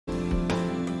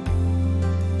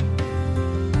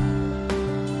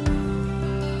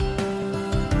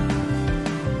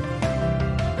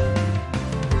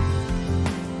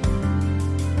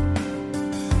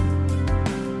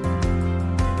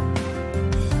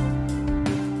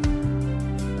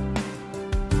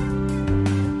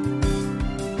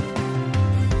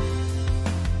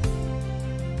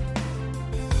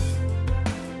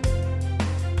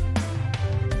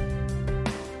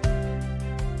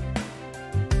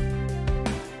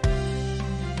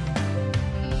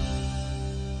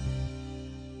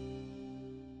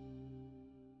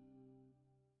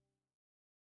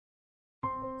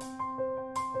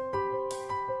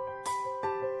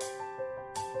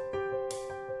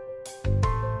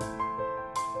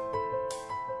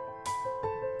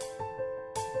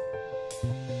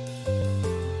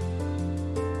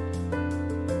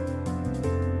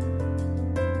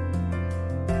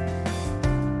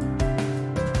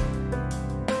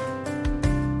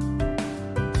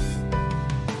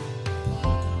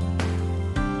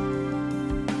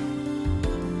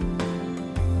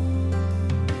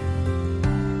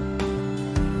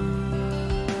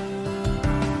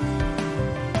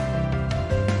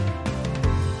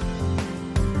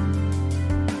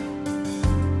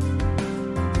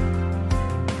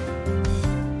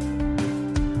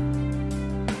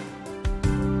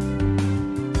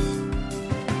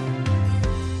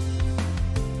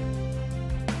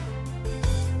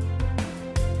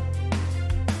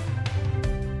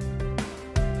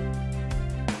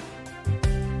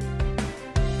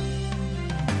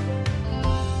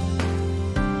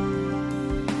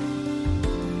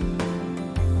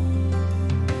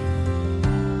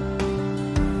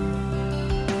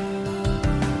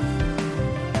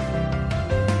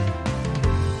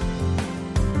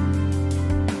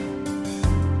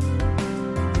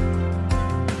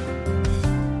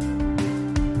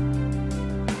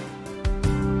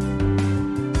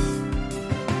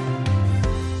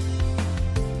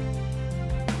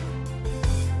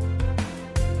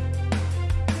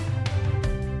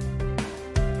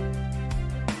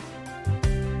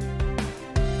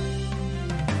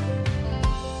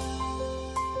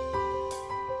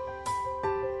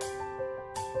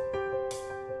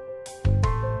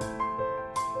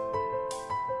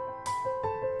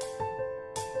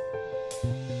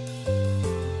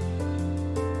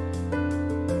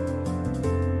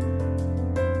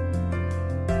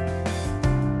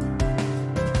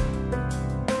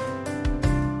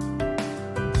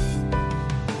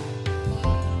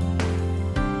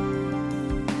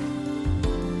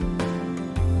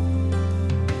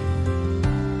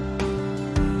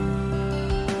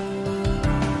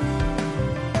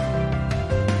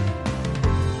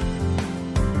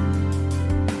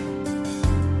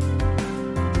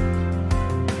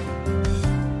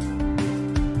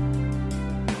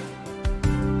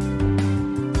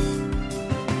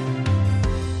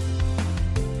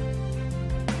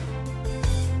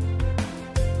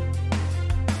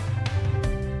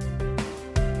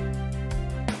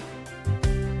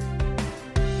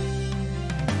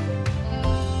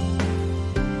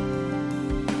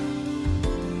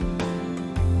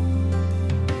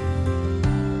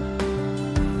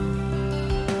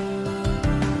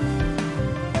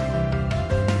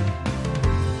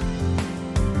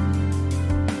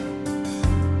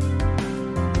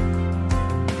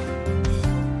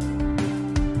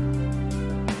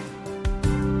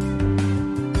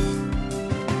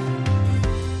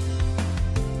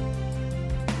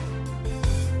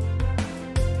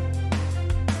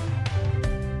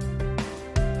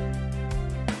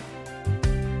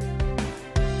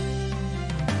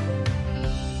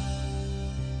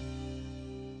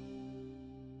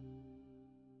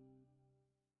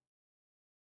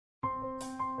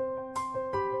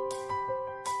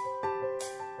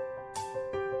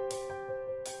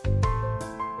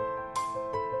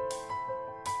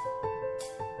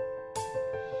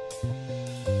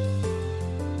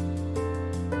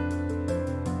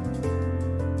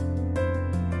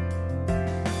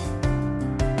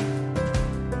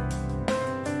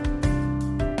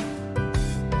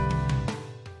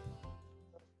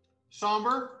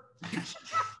somber.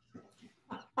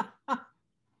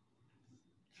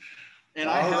 And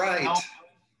all I haven't right. helped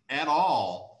at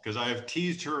all because I have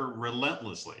teased her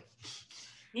relentlessly.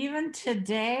 Even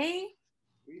today?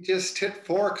 We just hit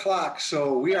 4 o'clock,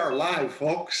 so we are live,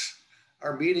 folks.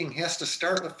 Our meeting has to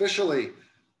start officially.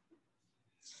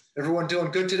 Everyone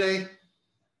doing good today?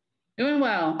 Doing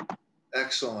well.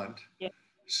 Excellent. Yeah.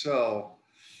 So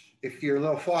if you're a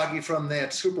little foggy from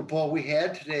that Super Bowl we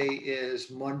had, today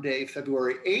is Monday,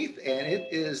 February 8th, and it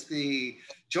is the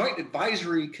Joint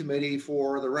Advisory Committee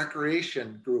for the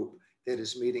Recreation Group that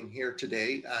is meeting here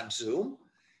today on Zoom.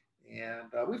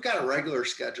 And we've got a regular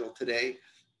schedule today,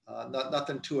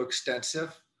 nothing too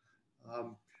extensive.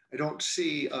 I don't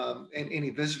see any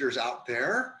visitors out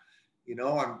there. You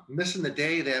know, I'm missing the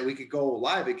day that we could go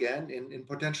live again and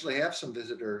potentially have some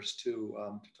visitors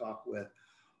to talk with,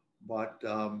 but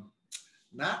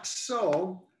not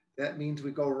so. That means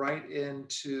we go right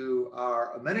into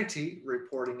our amenity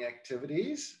reporting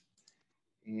activities,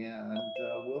 and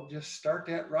we'll just start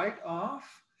that right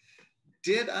off.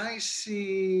 Did I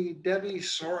see Debbie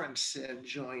Sorensen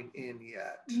join in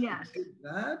yet? Yes. I did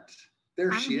not.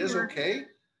 There she is. Okay.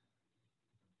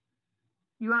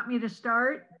 You want me to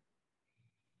start?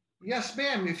 Yes,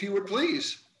 ma'am, if you would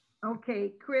please.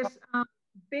 Okay, Chris,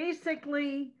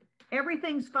 basically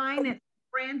everything's fine at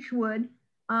Branchwood.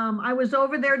 I was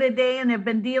over there today and have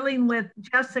been dealing with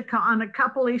Jessica on a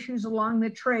couple issues along the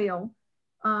trail.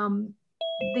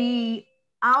 The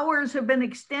hours have been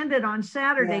extended on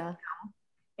Saturday now,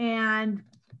 and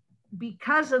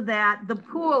because of that, the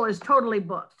pool is totally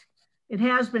booked. It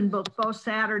has been booked both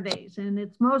Saturdays, and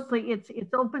it's mostly,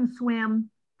 it's open swim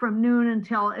from noon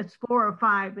until it's 4 or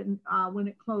 5 and when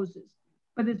it closes.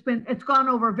 But it's gone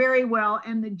over very well,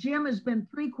 and the gym has been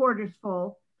 3/4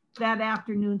 full that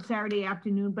afternoon, Saturday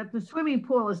afternoon, but the swimming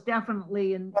pool is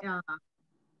definitely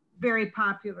very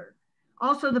popular.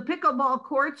 Also, the pickleball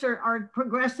courts are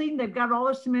progressing. They've got all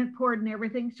the cement poured and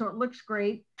everything, so it looks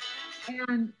great.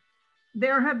 And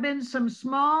there have been some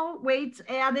small weights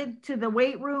added to the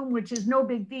weight room, which is no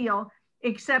big deal,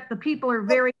 except the people are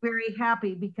very, very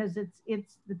happy because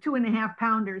it's the 2.5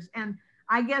 pounders. And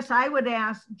I guess I would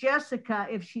ask Jessica,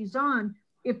 if she's on,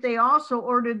 if they also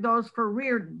ordered those for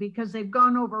Reardon, because they've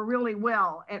gone over really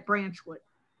well at Branchwood.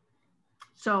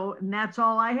 So, and that's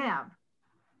all I have.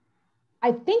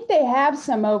 I think they have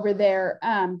some over there,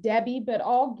 Debbie, but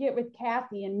I'll get with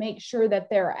Kathy and make sure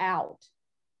that they're out.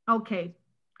 Okay,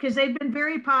 because they've been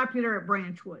very popular at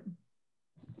Branchwood.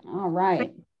 All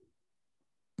right.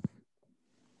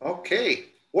 Okay.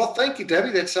 Well, thank you,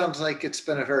 Debbie. That sounds like it's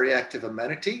been a very active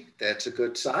amenity. That's a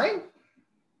good sign.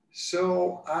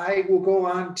 So I will go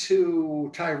on to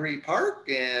Tyree Park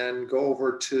and go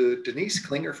over to Denise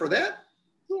Klinger for that.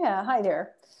 Yeah, hi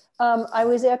there. I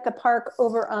was at the park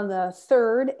over on the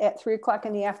 3rd at 3 o'clock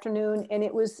in the afternoon, and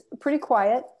it was pretty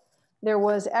quiet. There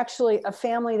was actually a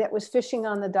family that was fishing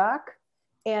on the dock,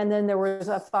 and then there was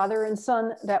a father and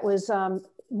son that was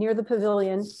near the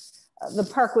pavilion. The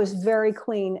park was very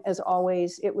clean as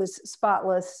always. It was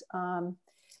spotless.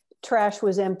 Trash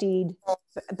was emptied.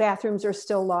 Bathrooms are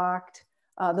still locked.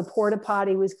 The porta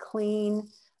potty was clean.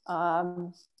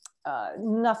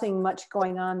 Nothing much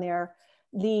going on there.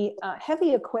 The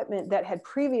heavy equipment that had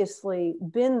previously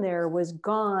been there was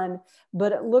gone,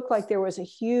 but it looked like there was a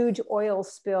huge oil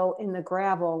spill in the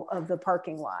gravel of the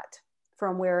parking lot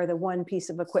from where the one piece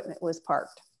of equipment was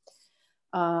parked.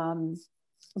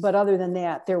 But other than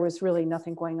that, there was really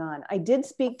nothing going on. I did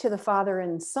speak to the father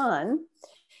and son,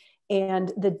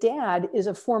 and the dad is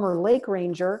a former lake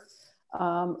ranger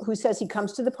who says he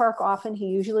comes to the park often. He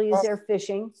usually is there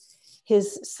fishing.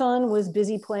 His son was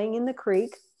busy playing in the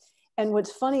creek. And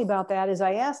what's funny about that is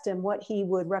I asked him what he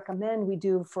would recommend we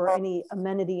do for any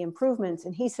amenity improvements.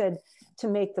 And he said to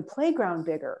make the playground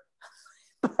bigger.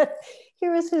 But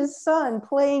here is his son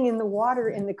playing in the water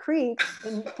in the creek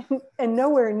and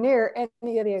nowhere near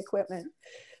any of the equipment.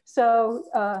 So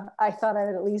I thought I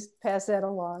would at least pass that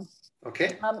along.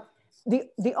 Okay.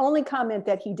 The only comment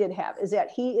that he did have is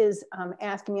that he is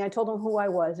asking me, I told him who I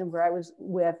was and where I was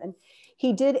with, and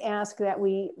he did ask that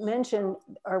we mention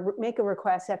or make a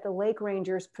request that the lake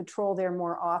rangers patrol there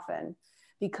more often.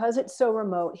 Because it's so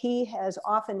remote, he has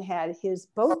often had his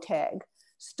boat tag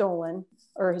stolen,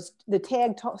 or the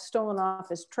tag stolen off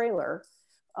his trailer.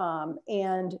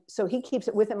 And so he keeps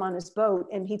it with him on his boat,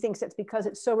 and he thinks that's because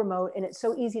it's so remote and it's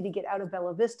so easy to get out of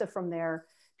Bella Vista from there.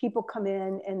 People come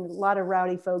in, and a lot of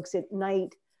rowdy folks at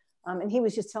night. And he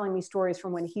was just telling me stories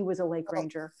from when he was a lake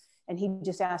ranger, and he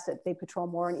just asked that they patrol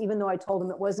more. And even though I told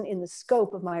him it wasn't in the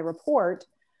scope of my report,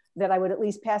 that I would at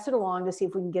least pass it along to see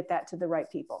if we can get that to the right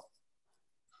people.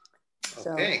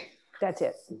 Okay. That's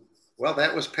it. Well,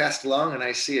 that was passed along, and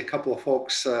I see a couple of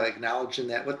folks acknowledging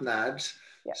that with nods.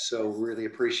 Yeah. So really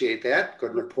appreciate that.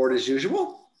 Good report as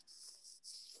usual.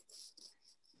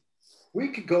 We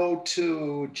could go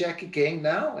to Jackie Gang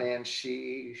now, and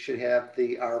she should have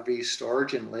the RV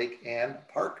storage in Lake Ann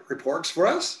Park reports for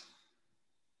us.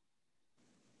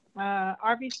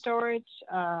 RV storage,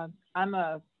 I'm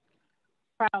a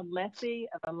proud lessee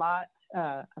of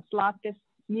a slot this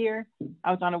year.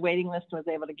 I was on a waiting list and was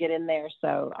able to get in there,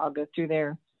 so I'll go through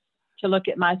there to look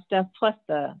at my stuff plus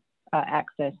the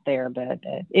access there. But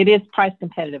it is priced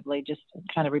competitively, just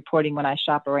kind of reporting when I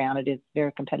shop around. It is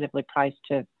very competitively priced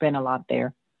to rent a lot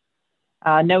there.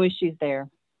 No issues there.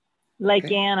 Lake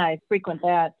Okay. Ann, I frequent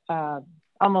that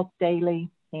almost daily,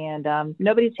 and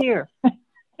nobody's here.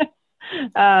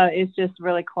 It's just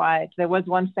really quiet. There was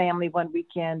one family one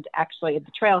weekend actually at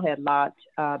the trailhead lot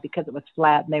because it was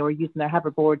flat and they were using their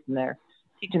hoverboards and they're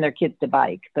teaching their kids to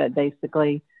bike. But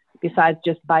basically, besides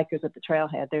just bikers at the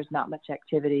trailhead, there's not much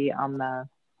activity on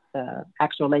the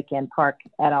actual Lake Ann Park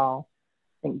at all,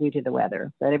 I think, due to the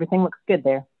weather. But everything looks good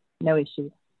there. No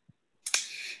issues.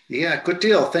 Yeah, good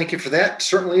deal. Thank you for that.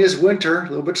 Certainly is winter, a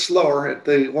little bit slower at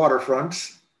the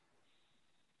waterfronts.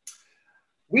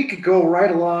 We could go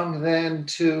right along then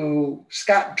to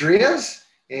Scott Drias,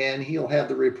 and he'll have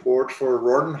the report for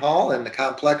Rorden Hall and the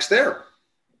complex there.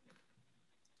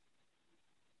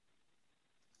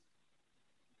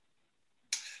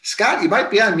 Scott, you might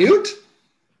be on mute.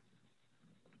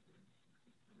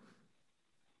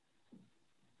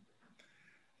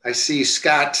 I see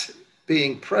Scott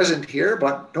being present here,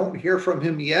 but don't hear from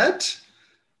him yet.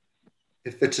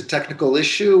 If it's a technical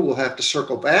issue, we'll have to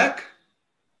circle back.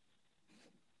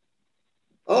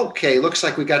 Okay, looks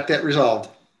like we got that resolved.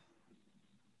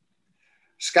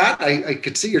 Scott, I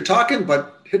could see you're talking,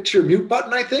 but hit your mute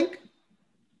button, I think.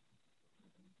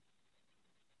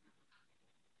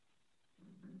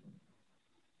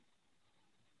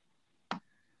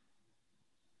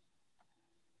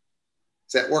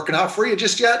 Is that working out for you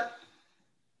just yet?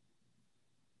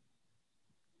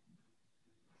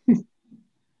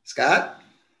 Scott?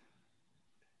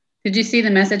 Did you see the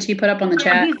message he put up on the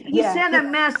chat? He sent a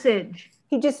message.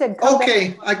 He just said,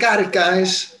 okay, I got it,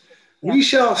 guys. Yeah. We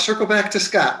shall circle back to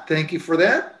Scott. Thank you for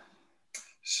that.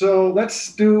 So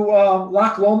let's do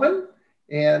Loch Lomond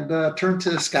and turn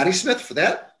to Scotty Smith for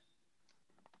that.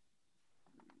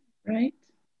 Right.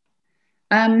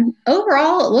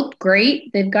 Overall, it looked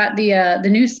great. They've got the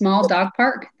new small dog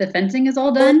park. The fencing is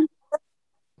all done.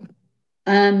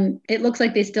 It looks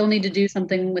like they still need to do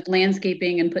something with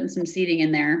landscaping and putting some seating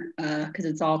in there because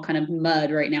it's all kind of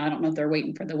mud right now. I don't know if they're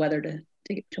waiting for the weather to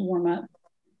warm up.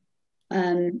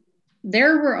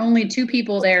 There were only 2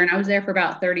 people there, and I was there for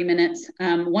about 30 minutes.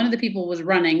 One of the people was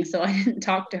running, so I didn't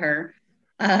talk to her.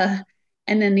 And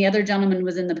then the other gentleman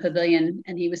was in the pavilion,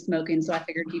 and he was smoking, so I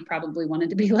figured he probably wanted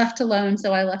to be left alone,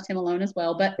 so I left him alone as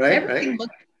well. But everything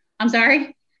looked, I'm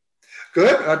sorry?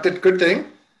 Good, good thing.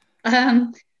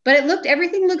 But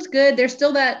everything looks good. There's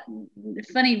still that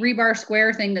funny rebar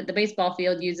square thing that the baseball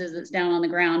field uses that's down on the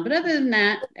ground. But other than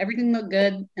that, everything looked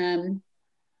good.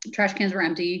 Trash cans were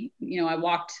empty. You know, I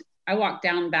walked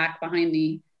down back behind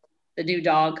the new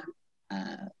dog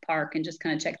park and just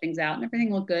kind of checked things out, and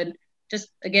everything looked good. Just,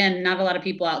 again, not a lot of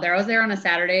people out there. I was there on a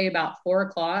Saturday about 4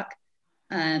 o'clock,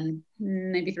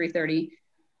 maybe 3:30.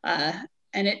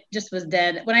 And it just was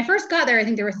dead. When I first got there, I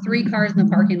think there were 3 cars in the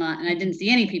parking lot and I didn't see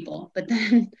any people. But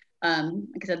then,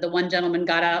 like I said, the one gentleman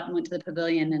got out and went to the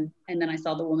pavilion, and then I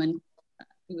saw the woman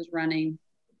who was running.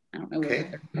 I don't know where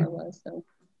their car was. So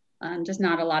just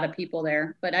not a lot of people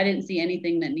there. But I didn't see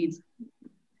anything that needs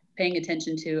paying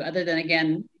attention to other than,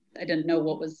 again, I didn't know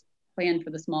what was planned for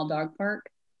the small dog park.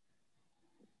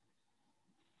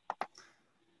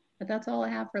 But that's all I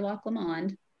have for Loch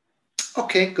Lomond.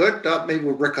 Okay, good. Maybe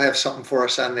Rick will have something for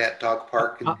us on that dog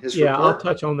park and his yeah, report. I'll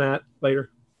touch on that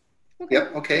later.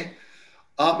 Yep, okay.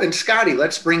 And Scotty,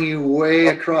 let's bring you way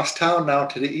across town now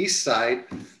to the east side.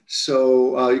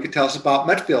 So you can tell us about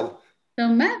Metfield. So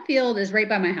Metfield is right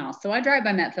by my house. So I drive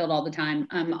by Metfield all the time.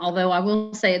 Although I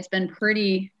will say it's been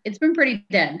pretty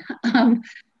dead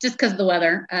just because of the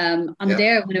weather. On the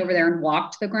day I went over there and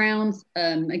walked the grounds,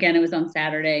 again, it was on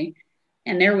Saturday.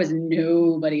 And there was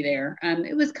nobody there.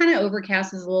 It was kind of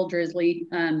overcast, it was a little drizzly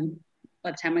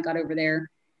by the time I got over there.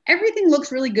 Everything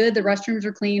looks really good. The restrooms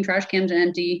are clean, trash cans are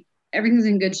empty. Everything's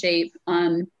in good shape.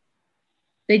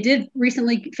 They did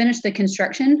recently finish the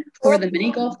construction for the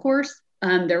mini golf course.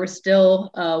 There was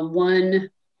still one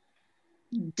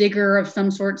digger of some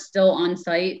sort still on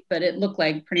site, but it looked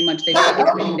like pretty much they took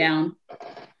everything down.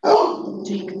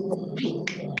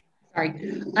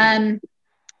 Sorry.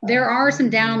 There are some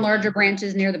down larger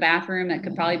branches near the bathroom that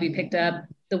could probably be picked up.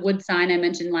 The wood sign I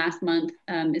mentioned last month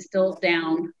is still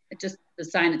down. It's just the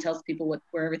sign that tells people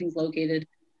where everything's located.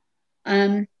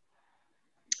 What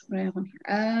do I have on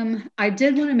here? I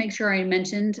did want to make sure I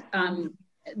mentioned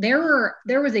there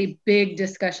was a big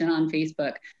discussion on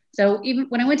Facebook. So even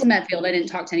when I went to Metfield, I didn't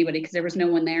talk to anybody because there was no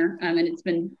one there, and it's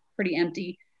been pretty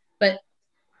empty. But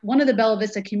one of the Bella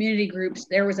Vista community groups,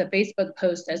 there was a Facebook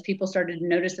post as people started to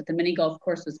notice that the mini golf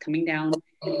course was coming down.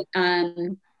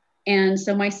 And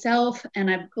so myself and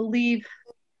I believe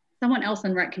someone else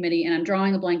on rec committee, and I'm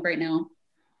drawing a blank right now.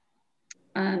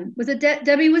 Was it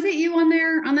Debbie? Was it you on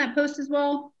there on that post as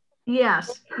well?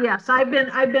 Yes. I've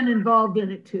been involved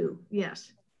in it too.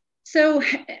 Yes. So,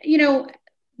 you know,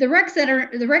 the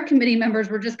rec committee members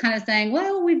were just kind of saying,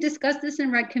 well, we've discussed this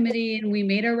in rec committee and we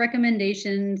made our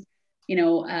recommendations. You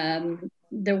know,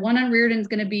 the one on Reardon is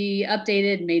going to be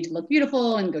updated, made to look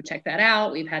beautiful, and go check that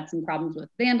out. We've had some problems with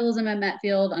vandalism at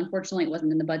Metfield. Unfortunately, it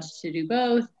wasn't in the budget to do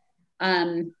both.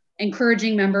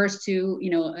 Encouraging members to, you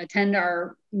know, attend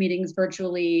our meetings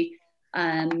virtually,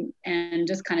 and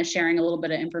just kind of sharing a little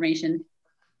bit of information.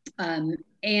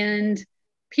 And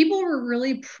people were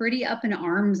really pretty up in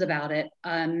arms about it.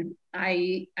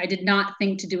 I did not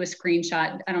think to do a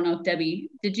screenshot. I don't know if Debbie,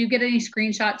 did you get any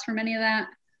screenshots from any of that?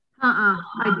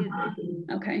 I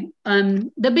didn't. Okay.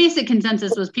 The basic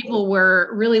consensus was people were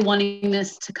really wanting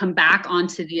this to come back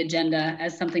onto the agenda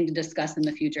as something to discuss in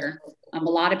the future. A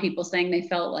lot of people saying they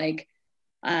felt like,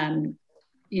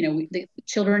 you know, the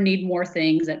children need more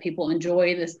things, that people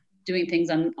enjoy this, doing things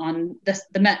on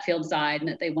the Metfield side, and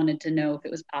that they wanted to know if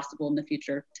it was possible in the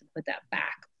future to put that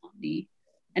back on the,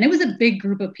 and it was a big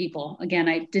group of people. Again,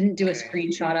 I didn't do a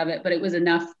screenshot of it, but it was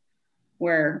enough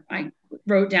where I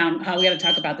wrote down, we got to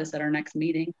talk about this at our next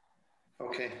meeting.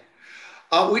 Okay.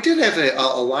 We did have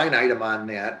a line item on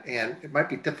that, and it might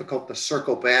be difficult to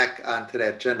circle back onto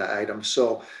that agenda item.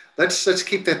 So let's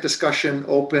keep that discussion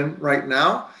open right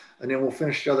now, and then we'll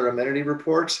finish the other amenity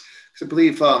reports. Because I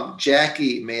believe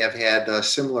Jackie may have had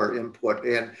similar input,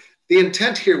 and the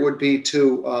intent here would be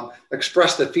to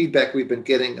express the feedback we've been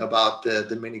getting about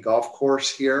the mini golf course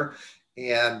here.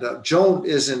 And Joan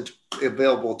isn't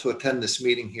available to attend this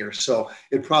meeting here, so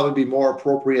it'd probably be more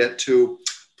appropriate to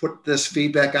put this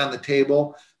feedback on the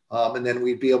table, and then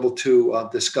we'd be able to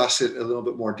discuss it in a little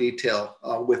bit more detail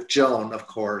with Joan, of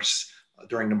course,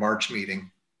 during the March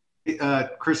meeting.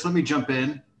 Chris, let me jump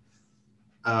in,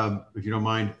 if you don't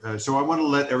mind. So I want to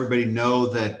let everybody know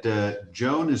that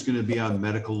Joan is going to be on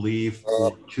medical leave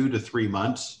for 2 to 3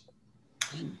 months.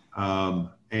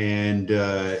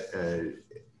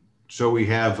 So we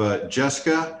have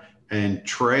Jessica and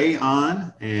Trey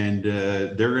on, and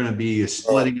they're going to be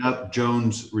splitting up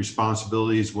Joan's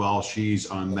responsibilities while she's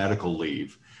on medical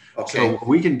leave. Okay. So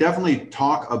we can definitely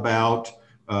talk about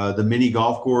the mini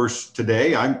golf course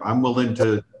today. I'm willing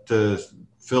to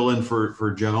fill in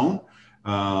for Joan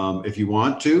if you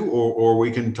want to, or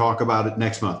we can talk about it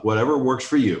next month, whatever works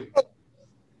for you.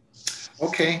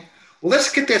 Okay. Well, let's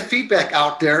get that feedback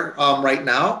out there right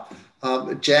now.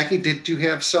 Jackie, did you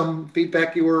have some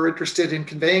feedback you were interested in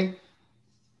conveying?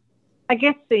 I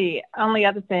guess the only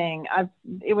other thing,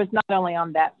 it was not only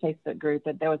on that Facebook group,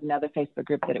 but there was another Facebook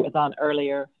group that it was on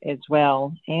earlier as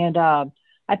well. And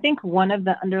I think one of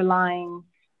the underlying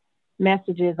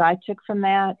messages I took from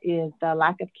that is the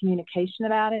lack of communication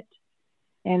about it.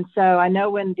 And so I know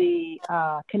when the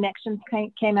connections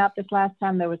came out this last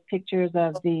time, there was pictures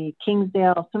of the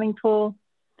Kingsdale swimming pool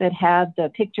that had the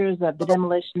pictures of the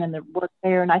demolition and the work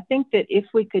there. And I think that if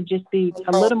we could just be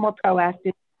a little more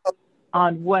proactive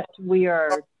on what we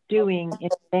are doing in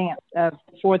advance of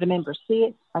before the members see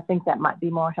it, I think that might be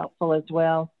more helpful as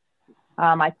well.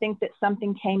 I think that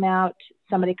something came out,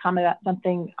 somebody commented out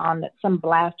something on some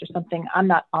blast or something. I'm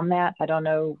not on that. I don't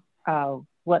know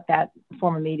what that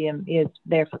form of medium is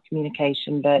there for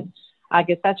communication, but I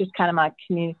guess that's just kind of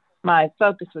my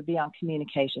focus would be on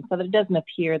communication, so that it doesn't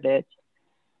appear that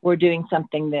we're doing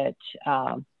something that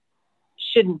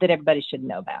that everybody should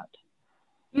know about.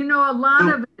 You know, a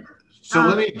lot of it. So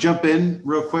let me jump in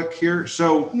real quick here.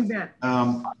 So you bet.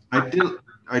 I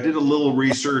did a little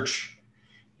research,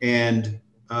 and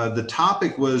the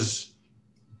topic was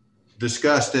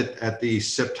discussed at the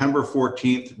September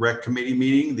 14th Rec Committee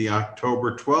meeting, the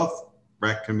October 12th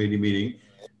Rec Committee meeting,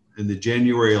 and the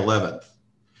January 11th.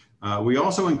 We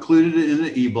also included it in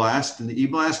the e-blast, and the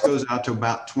e-blast goes out to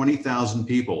about 20,000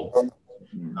 people.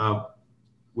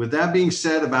 With that being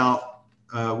said,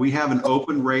 we have an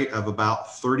open rate of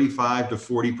about 35 to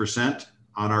 40%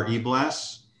 on our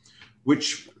e-blasts,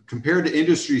 which compared to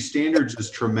industry standards is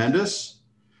tremendous,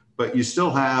 but you still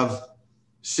have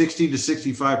 60 to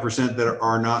 65% that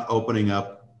are not opening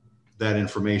up that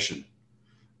information.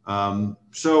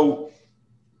 So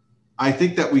I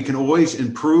think that we can always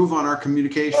improve on our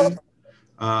communication,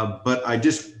 but I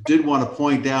just did want to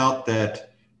point out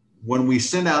that when we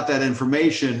send out that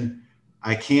information,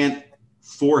 I can't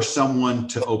force someone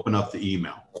to open up the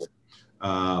email.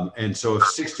 And so if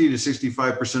 60 to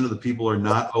 65% of the people are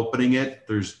not opening it,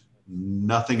 there's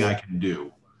nothing I can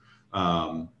do.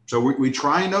 So we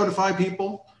try and notify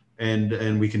people,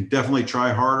 and we can definitely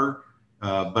try harder,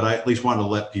 but I at least wanted to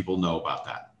let people know about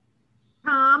that.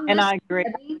 And I agree.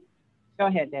 Go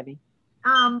ahead, Debbie.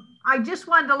 I just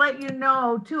wanted to let you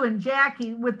know too, and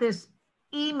Jackie, with this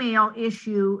email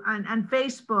issue on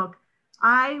Facebook,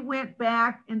 I went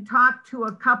back and talked to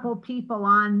a couple people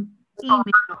on email.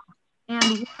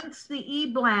 And once the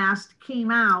e-blast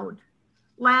came out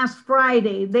last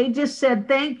Friday, they just said,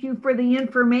 thank you for the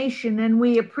information and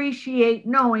we appreciate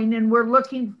knowing, and we're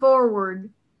looking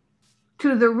forward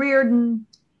to the Reardon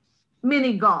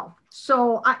mini golf.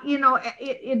 So, you know,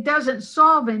 it doesn't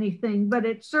solve anything, but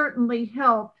it certainly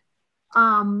helped.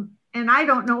 And I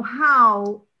don't know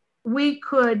how we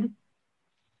could,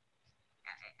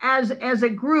 as a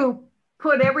group,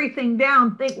 put everything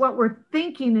down, think what we're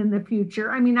thinking in the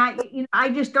future. I mean, I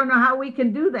just don't know how we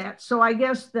can do that. So I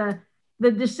guess the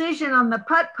decision on the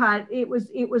putt-putt, it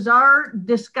was our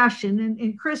discussion,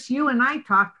 and Chris, you and I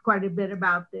talked quite a bit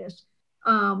about this.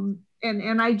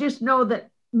 And I just know that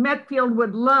Metfield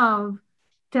would love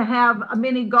to have a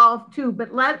mini golf too, but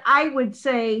I would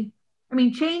say, I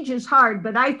mean, change is hard,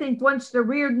 but I think once the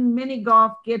Reardon mini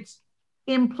golf gets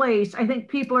in place, I think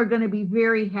people are going to be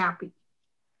very happy.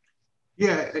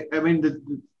 Yeah, I mean,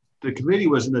 the committee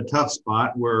was in a tough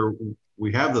spot where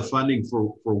we have the funding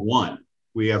for one.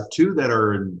 We have two that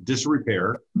are in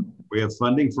disrepair. We have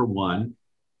funding for one.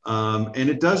 And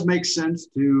it does make sense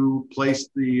to place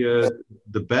the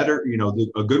better, you know,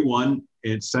 a good one.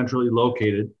 It's centrally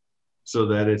located so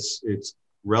that it's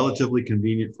relatively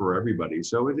convenient for everybody.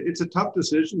 So it's a tough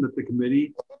decision that the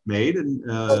committee made. And,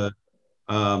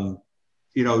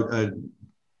 you know,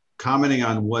 commenting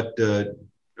on what,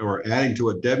 or adding to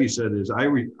what Debbie said, is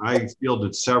I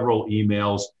fielded several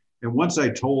emails, and once I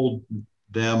told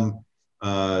them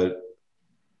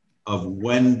of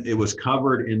when it was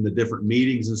covered in the different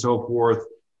meetings and so forth,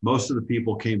 most of the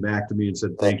people came back to me and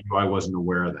said, thank you, I wasn't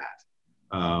aware of that.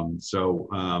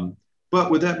 But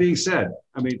with that being said,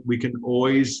 I mean, we can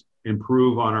always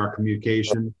improve on our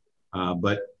communication,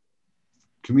 but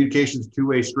communication is a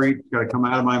two-way street. It's got to come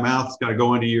out of my mouth. It's got to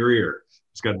go into your ear.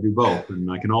 It's got to do both, and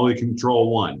I can only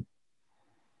control one.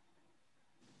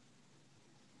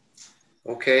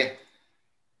 Okay.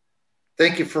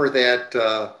 Thank you for that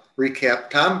recap,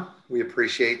 Tom. We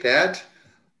appreciate that.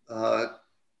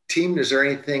 Team, is there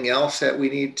anything else that we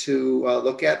need to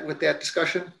look at with that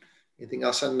discussion? Anything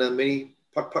else on the mini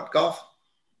putt-putt golf?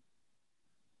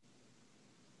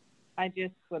 I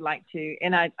just would like to,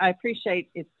 and I appreciate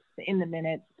it's in the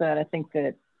minutes, but I think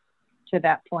that to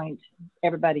that point,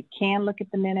 everybody can look at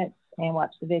the minutes and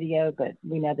watch the video, but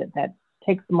we know that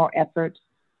takes more effort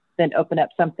than open up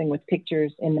something with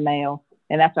pictures in the mail.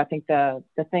 And that's, I think, the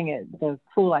thing is, the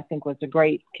pool, I think, was a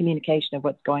great communication of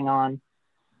what's going on.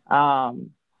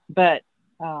 But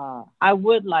I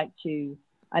would like to,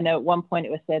 I know at one point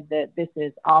it was said that this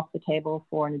is off the table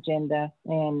for an agenda.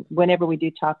 And whenever we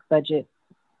do talk budget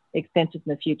expenses in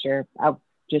the future, I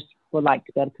just would like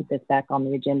to be able to put this back on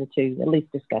the agenda to at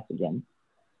least discuss again.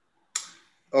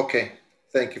 Okay,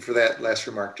 thank you for that last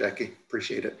remark, Jackie.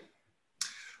 Appreciate it.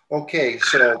 Okay,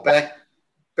 so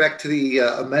back to the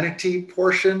amenity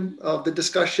portion of the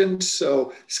discussion.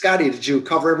 So Scotty, did you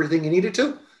cover everything you needed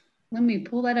to? Let me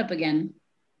pull that up again.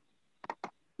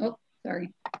 Oh,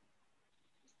 sorry.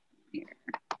 Here.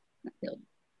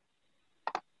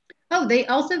 Oh, they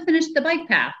also finished the bike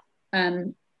path.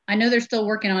 I know they're still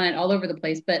working on it all over the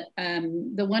place, but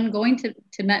the one going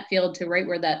to Metfield, to right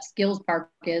where that skills park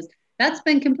is, that's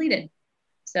been completed.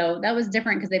 So that was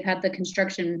different because they've had the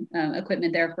construction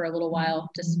equipment there for a little while,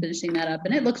 just finishing that up,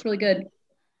 and it looks really good.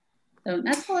 So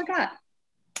that's all I got.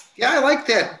 Yeah, I like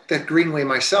that greenway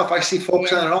myself. I see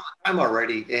folks on it all the time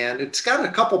already, and it's got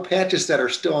a couple patches that are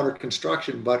still under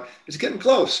construction, but it's getting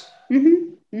close.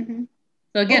 Mm-hmm. Mm-hmm.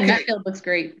 So again, okay. Metfield looks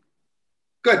great.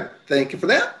 Good, thank you for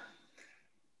that.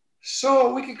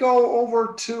 So we could go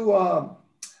over to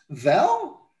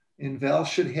Val, and Val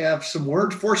should have some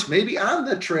words for us, maybe on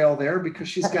the trail there, because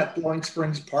she's got Blowing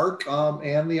Springs Park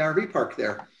and the RV park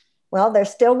there. Well, they're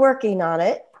still working on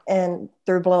it, and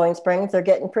through Blowing Springs, they're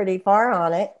getting pretty far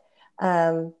on it.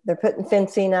 They're putting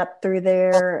fencing up through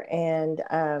there,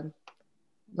 and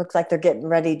looks like they're getting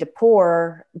ready to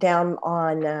pour down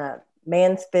on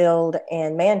Mansfield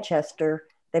and Manchester.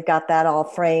 They've got that all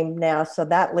framed now. So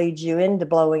that leads you into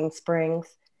Blowing Springs.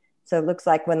 So it looks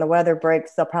like when the weather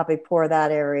breaks, they'll probably pour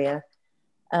that area.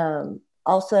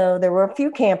 Also, there were a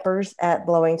few campers at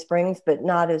Blowing Springs, but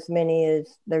not as many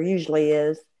as there usually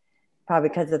is, probably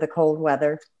because of the cold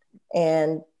weather.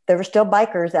 And there were still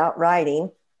bikers out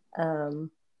riding. That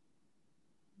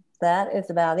is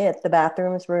about it. The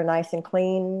bathrooms were nice and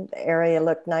clean. The area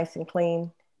looked nice and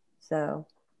clean. So.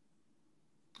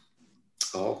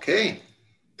 Okay,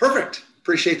 perfect.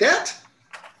 Appreciate that.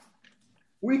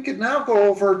 We could now go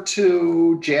over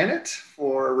to Janet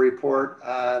for a report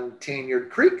on Tanyard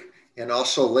Creek and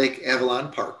also Lake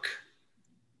Avalon Park.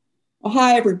 Well,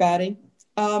 hi, everybody.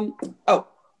 Oh,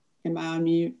 am I on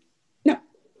mute? No.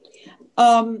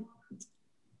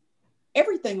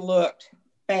 Everything looked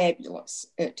fabulous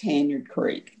at Tanyard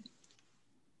Creek.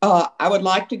 I would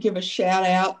like to give a shout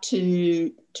out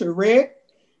to Rick.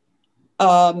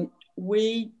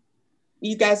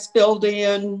 You guys filled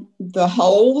in the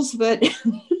holes that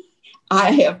I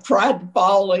have tried to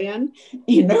fall in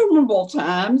innumerable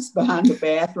times behind the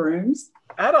bathrooms.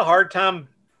 I had a hard time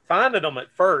finding them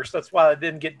at first. That's why it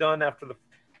didn't get done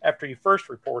after you first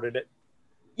reported it.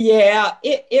 Yeah,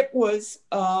 it was,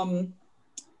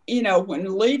 you know,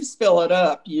 when leaves fill it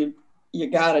up, you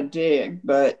got to dig.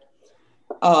 But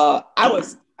I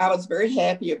was very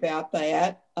happy about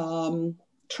that.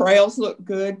 Trails looked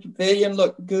good, pavilion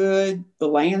looked good, the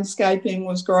landscaping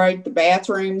was great, the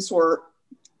bathrooms were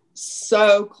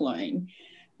so clean.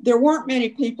 There weren't many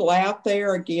people out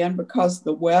there, again, because of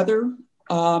the weather,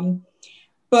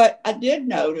 but I did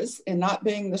notice, and not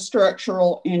being the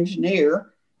structural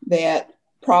engineer that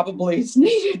probably is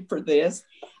needed for this,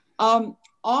 on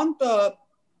the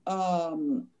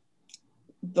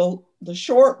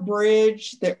short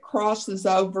bridge that crosses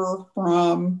over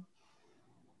from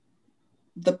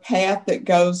the path that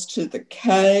goes to the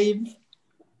cave,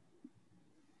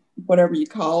 whatever you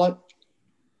call it,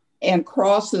 and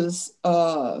crosses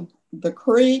the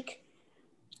creek.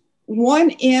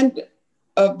 One end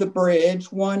of the bridge,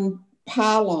 one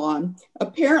pylon,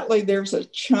 apparently there's a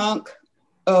chunk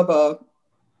of a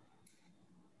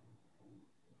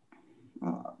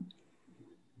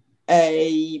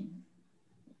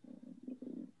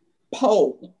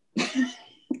pole,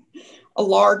 a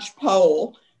large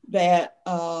pole that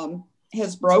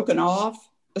has broken off.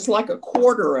 It's like a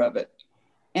quarter of it.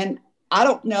 And I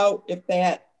don't know if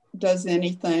that does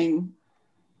anything,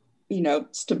 you know,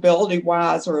 stability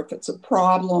wise, or if it's a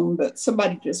problem, but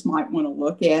somebody just might want to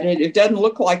look at it. It doesn't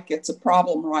look like it's a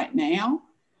problem right now,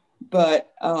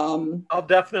 but I'll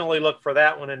definitely look for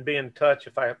that one and be in touch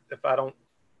if I don't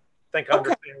think I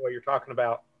understand what you're talking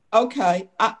about. Okay.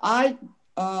 I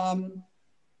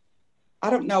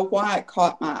don't know why it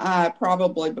caught my eye,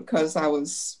 probably because I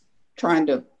was trying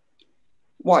to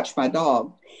watch my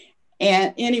dog.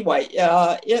 And anyway,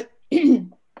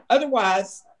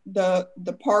 otherwise,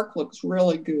 the park looks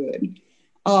really good.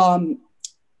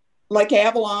 Lake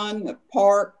Avalon, the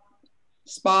park,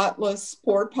 spotless,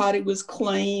 porta potty was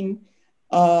clean.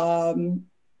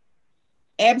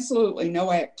 Absolutely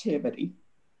no activity.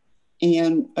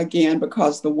 And again,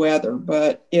 because of the weather,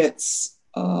 but it's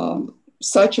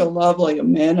such a lovely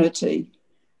amenity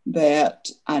that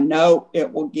I know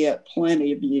it will get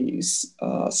plenty of use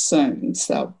soon.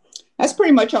 So that's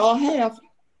pretty much all I have.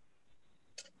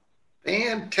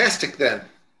 Fantastic then.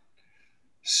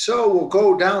 So we'll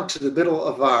go down to the middle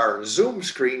of our Zoom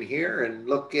screen here and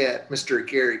look at Mr.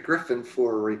 Gary Griffin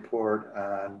for a report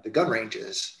on the gun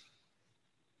ranges.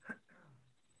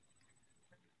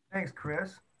 Thanks,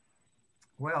 Chris.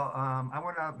 Well, I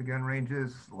went out to the gun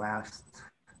ranges last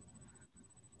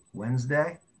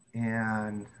Wednesday,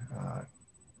 and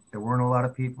there weren't a lot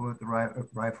of people at the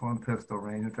rifle and pistol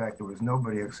range. In fact, there was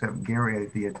nobody except Gary,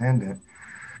 the attendant.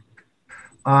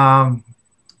 And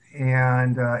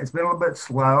it's been a little bit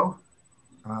slow,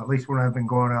 at least when I've been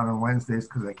going out on Wednesdays,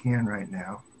 because I can right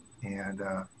now. And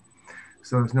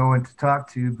so there's no one to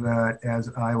talk to, but as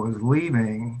I was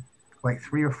leaving, like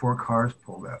 3 or 4 cars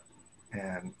pulled up,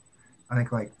 and I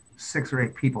think like 6 or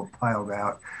 8 people piled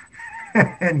out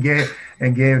and gave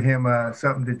him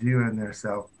something to do in there.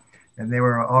 So, and they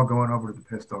were all going over to the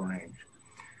pistol range.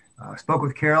 Spoke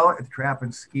with Carol at the Trap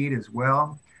and Skeet as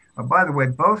well. By the way,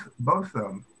 both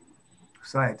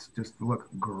sites just look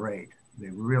great. They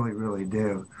really, really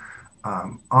do.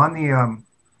 On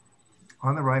the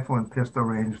rifle and pistol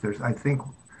range, there's, I think,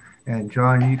 and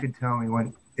John, you could tell me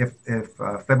when, if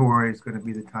February is going to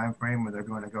be the time frame where they're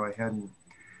going to go ahead and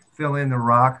fill in the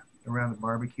rock around the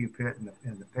barbecue pit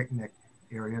and the picnic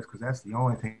areas because that's the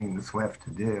only thing that's left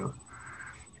to do.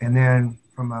 And then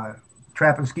from a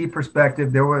trap and ski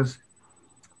perspective, there was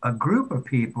a group of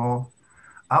people,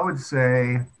 I would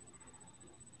say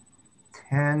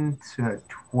 10 to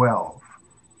 12.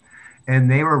 And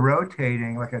they were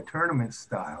rotating like a tournament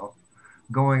style,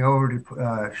 going over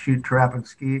to shoot trap and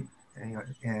skeet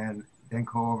and then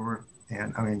go over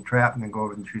and trap and then go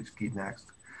over and shoot skeet next.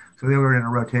 So they were in a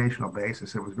rotational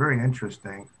basis. It was very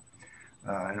interesting.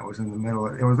 And it was in the middle.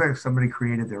 It was like somebody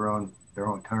created their own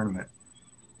tournament.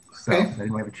 So I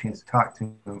didn't have a chance to talk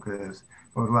to them because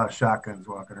there was a lot of shotguns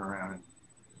walking around. And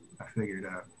I figured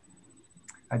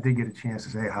I did get a chance to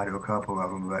say hi to a couple of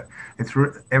them, but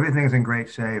everything's in great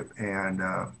shape, and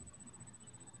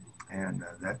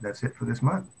that's it for this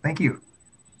month. Thank you.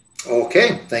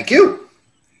 Okay, thank you.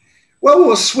 Well,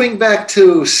 we'll swing back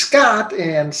to Scott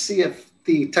and see if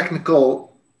the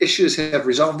technical issues have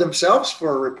resolved themselves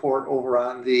for a report over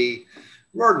on the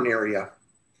Norton area.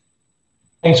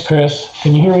 Thanks, Chris.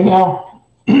 Can you hear me now?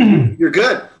 You're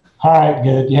good. All right,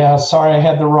 good. Yeah, sorry, I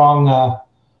had the wrong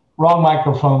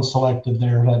microphone selected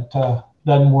there. That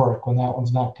doesn't work when that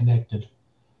one's not connected.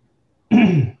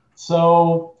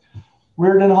 So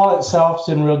Reardon Hall itself is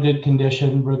in real good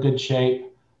condition, real good shape.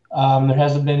 There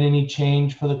hasn't been any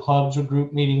change for the clubs or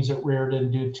group meetings at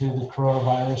Reardon due to the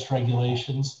coronavirus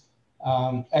regulations.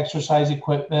 Exercise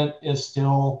equipment is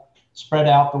still spread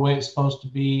out the way it's supposed to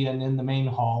be and in the main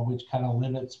hall, which kind of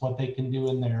limits what they can do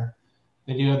in there.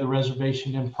 They do have the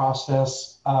reservation in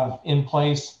process in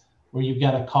place where you've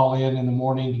got to call in the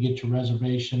morning to get your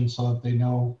reservation so that they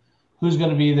know who's going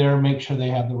to be there, make sure they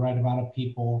have the right amount of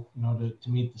people, to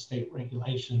meet the state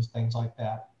regulations, things like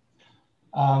that.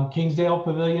 Kingsdale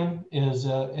Pavilion is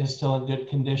still in good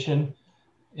condition.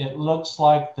 It looks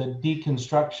like the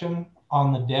deconstruction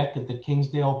on the deck at the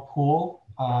Kingsdale pool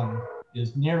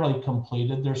is nearly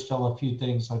completed. There's still a few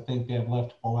things I think they have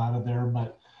left to pull out of there,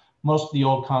 but most of the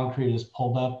old concrete is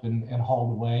pulled up and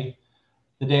hauled away.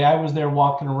 The day I was there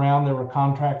walking around, there were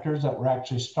contractors that were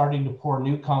actually starting to pour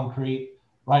new concrete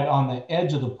right on the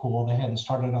edge of the pool. They hadn't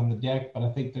started on the deck, but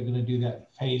I think they're going to do that in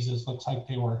phases. Looks like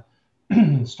they were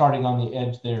starting on the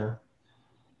edge there.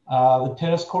 The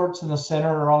tennis courts in the center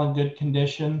are all in good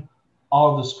condition.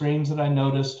 All of the screens that I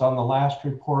noticed on the last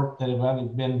report that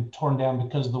have been torn down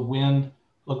because of the wind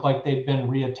look like they've been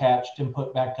reattached and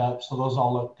put back up. So those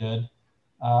all look good.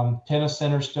 Tennis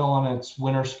center still on its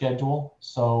winter schedule.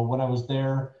 So when I was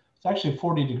there, it's actually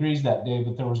 40 degrees that day,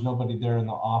 but there was nobody there in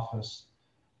the office.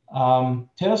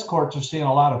 Tennis courts are seeing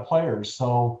a lot of players.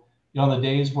 So, on the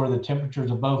days where the temperature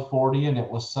is above 40 and it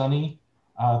was sunny,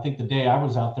 I think the day I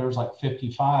was out there was like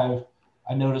 55.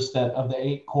 I noticed that of the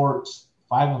 8 courts,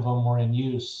 5 of them were in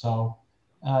use. So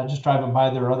just driving by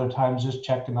there other times, just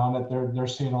checking on it, they're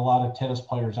seeing a lot of tennis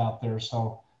players out there.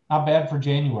 So not bad for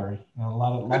January. A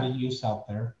lot of use out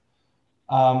there.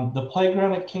 The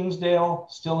playground at Kingsdale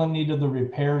still in need of the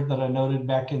repairs that I noted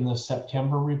back in the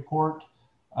September report.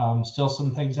 Still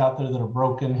some things out there that are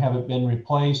broken, haven't been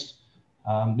replaced.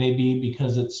 Maybe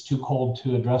because it's too cold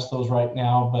to address those right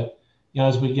now. But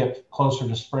as we get closer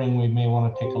to spring, we may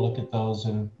want to take a look at those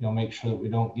and make sure that we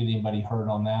don't get anybody hurt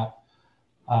on that.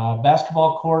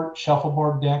 Basketball court,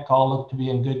 shuffleboard deck, all look to be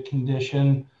in good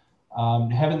condition.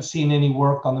 Haven't seen any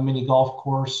work on the mini golf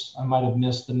course. I might have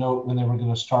missed the note when they were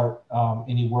going to start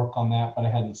any work on that, but I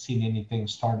hadn't seen anything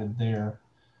started there.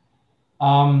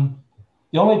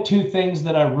 The only 2 things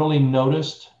that I really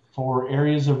noticed for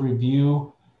areas of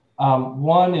review,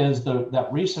 one is that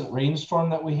recent rainstorm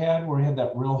that we had, where we had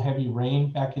that real heavy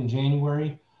rain back in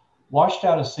January, washed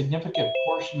out a significant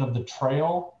portion of the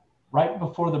trail right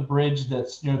before the bridge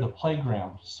that's near the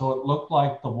playground. So it looked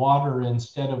like the water,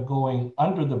 instead of going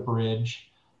under the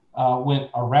bridge, went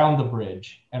around the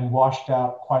bridge and washed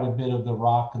out quite a bit of the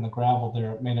rock and the gravel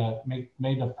there. It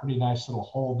made a pretty nice little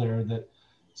hole there that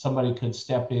somebody could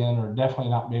step in, or definitely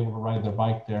not be able to ride their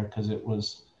bike there because it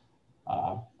was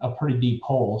a pretty deep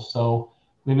hole. So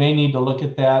we may need to look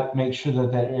at that, make sure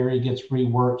that that area gets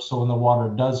reworked so when the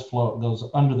water does flow, it goes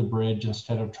under the bridge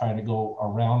instead of trying to go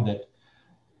around it.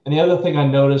 And the other thing I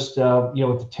noticed, with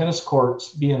the tennis courts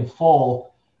being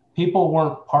full, people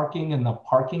weren't parking in the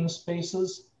parking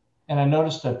spaces. And I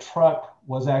noticed a truck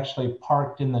was actually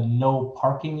parked in the no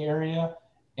parking area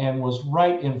and was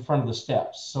right in front of the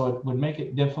steps. So it would make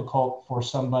it difficult for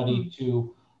somebody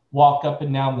to walk up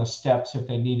and down the steps if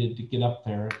they needed to get up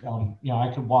there.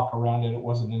 I could walk around it. It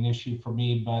wasn't an issue for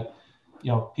me, but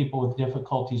people with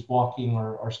difficulties walking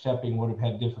or stepping would have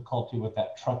had difficulty with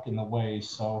that truck in the way.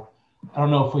 So I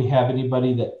don't know if we have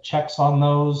anybody that checks on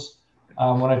those.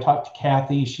 When I talked to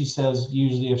Kathy, she says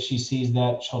usually if she sees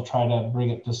that, she'll try to bring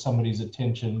it to somebody's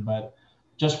attention, but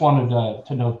just wanted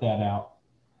to note that out.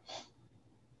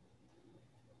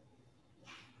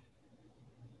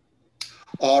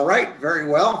 All right, very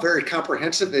well, very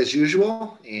comprehensive as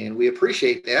usual, and we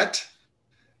appreciate that.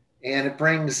 And it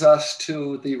brings us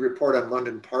to the report on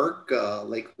London Park,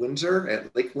 Lake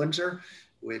Windsor,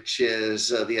 which is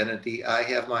the entity I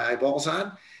have my eyeballs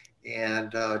on.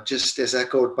 And just as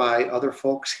echoed by other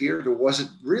folks here, there wasn't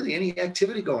really any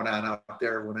activity going on out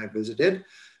there when I visited.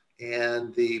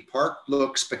 And the park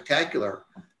looked spectacular.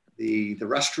 The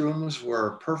restrooms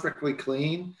were perfectly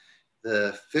clean.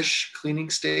 The fish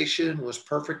cleaning station was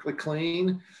perfectly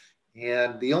clean.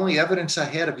 And the only evidence I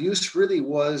had of use really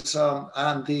was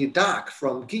on the dock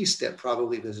from geese that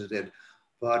probably visited.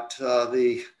 But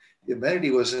the amenity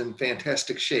was in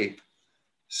fantastic shape.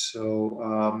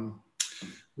 So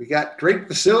we got great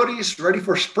facilities ready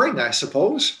for spring, I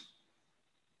suppose.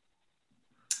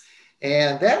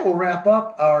 And that will wrap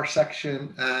up our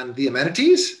section on the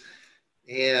amenities.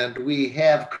 And we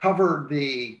have covered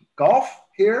the golf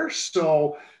here.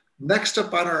 So next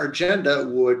up on our agenda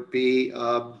would be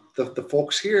the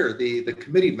folks here, the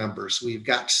committee members. We've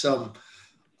got some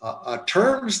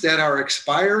terms that are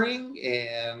expiring,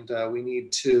 and we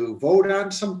need to vote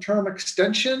on some term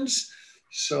extensions.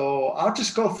 So I'll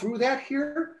just go through that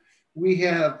here. We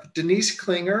have Denise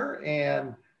Klinger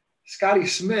and Scotty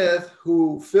Smith,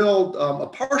 who filled a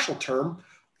partial term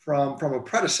from a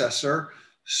predecessor.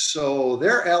 So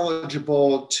they're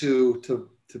eligible to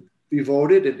be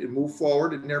voted and move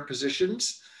forward in their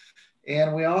positions.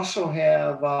 And we also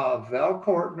have Val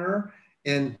Kortner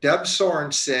and Deb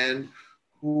Sorensen,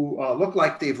 who look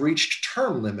like they've reached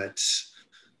term limits.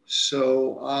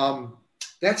 So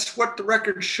that's what the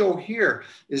records show here.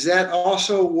 Is that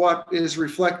also what is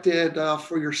reflected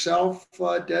for yourself,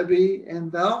 Debbie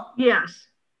and Val? Yes.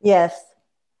 Yes.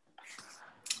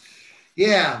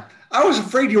 Yeah, I was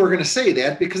afraid you were going to say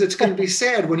that because it's going to be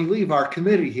sad when you leave our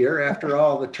committee here after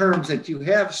all the terms that you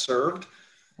have served.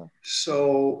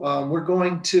 So we're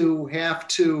going to have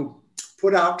to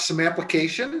put out some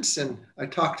applications, and I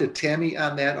talked to Tammy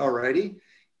on that already,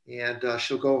 and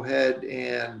she'll go ahead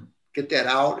and get that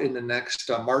out in the next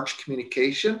March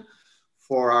communication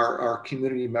for our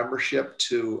community membership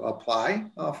to apply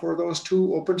for those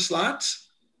 2 open slots.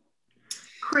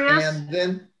 Chris? And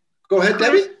then, go ahead,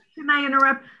 Debbie. Can I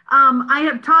interrupt? I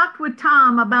have talked with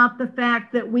Tom about the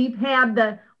fact that we've had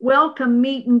the welcome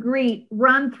meet and greet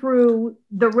run through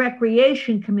the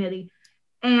recreation committee.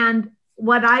 And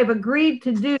what I've agreed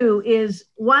to do is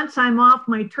once I'm off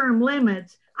my term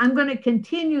limits, I'm going to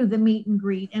continue the meet and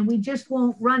greet, and we just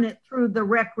won't run it through the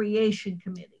recreation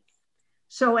committee.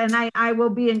 So, and I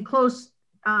will be in close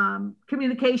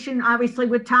communication, obviously,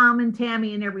 with Tom and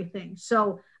Tammy and everything.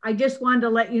 So I just wanted to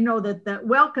let you know that the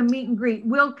welcome meet and greet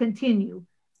will continue,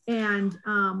 and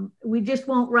we just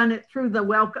won't run it through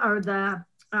the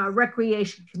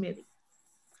recreation committee.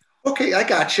 Okay, I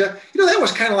gotcha. You know, that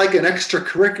was kind of like an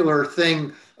extracurricular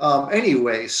thing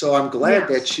anyway. So I'm glad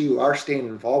that you are staying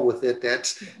involved with it.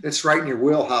 That's right in your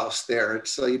wheelhouse there.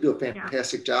 It's you do a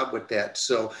fantastic job with that.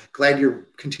 So glad you're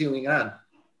continuing on.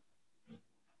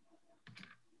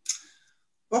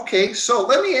 Okay, so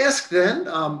let me ask then,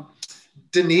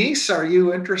 Denise, are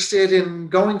you interested in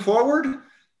going forward?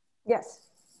 Yes.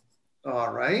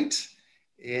 All right.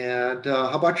 And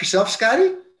how about yourself,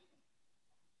 Scotty?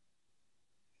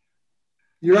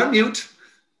 You're on mute.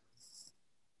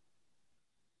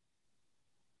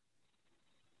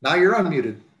 Now you're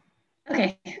unmuted.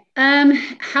 Okay.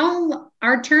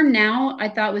 Our term now I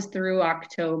thought was through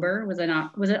October. Was it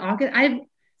August?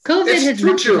 COVID has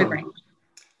messed with my brain.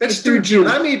 It's through June.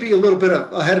 I may be a little bit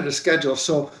ahead of the schedule.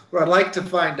 So what I'd like to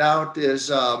find out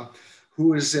is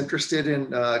who is interested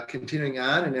in continuing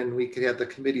on, and then we could have the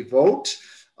committee vote.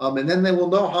 And then they will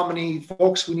know how many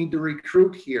folks we need to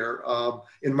recruit here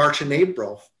in March and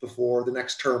April before the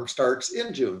next term starts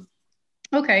in June.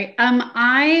 Okay.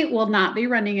 I will not be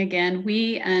running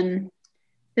again.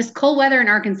 This cold weather in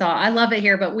Arkansas, I love it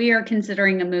here, but we are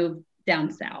considering a move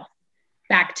down south,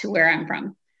 back to where I'm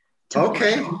from.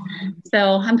 Okay.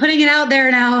 So I'm putting it out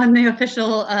there now in the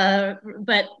official,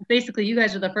 but basically you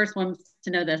guys are the first ones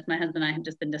to know this. My husband and I have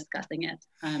just been discussing it.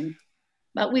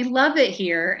 But we love it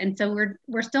here. And so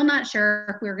we're still not sure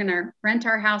if we're going to rent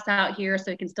our house out here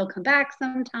so we can still come back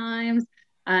sometimes.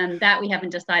 That we haven't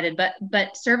decided.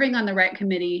 But serving on the rec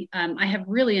committee, I have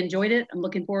really enjoyed it. I'm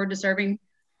looking forward to serving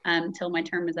until my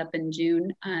term is up in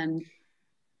June.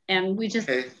 And we just,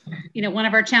 one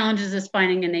of our challenges is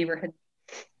finding a neighborhood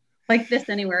like this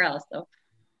anywhere else. So.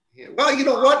 Yeah. Well, you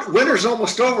know what? Winter's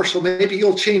almost over, so maybe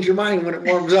you'll change your mind when it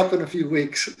warms up in a few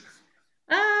weeks.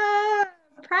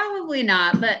 Probably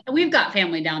not, but we've got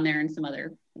family down there and some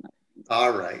other.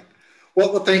 All right.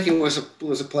 Well, thank you. It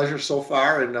was a pleasure so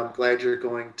far, and I'm glad you're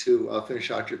going to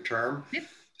finish out your term. Yep.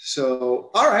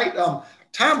 So, all right.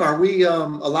 Tom, are we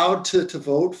allowed to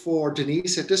vote for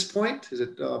Denise at this point? Is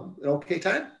it an okay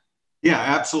time? Yeah,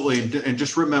 absolutely. And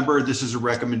just remember, this is a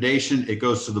recommendation. It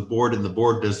goes to the board, and the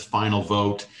board does final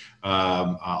vote.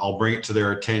 I'll bring it to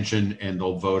their attention, and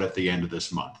they'll vote at the end of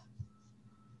this month.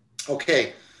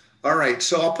 Okay. All right.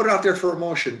 So I'll put it out there for a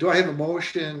motion. Do I have a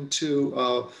motion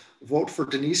to vote for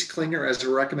Denise Klinger as a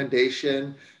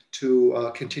recommendation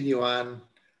to continue on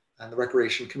the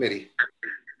Recreation Committee?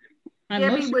 I'm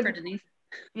motion for Denise.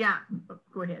 Yeah,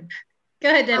 go ahead. Go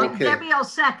ahead, Debbie. Okay. Debbie, I'll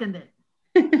second it.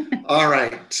 All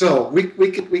right. So we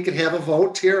could have a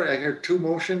vote here. I hear two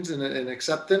motions and an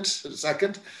acceptance, a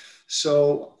second.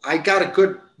 So I got a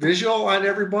good visual on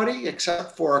everybody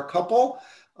except for a couple.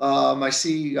 I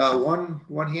see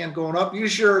one hand going up.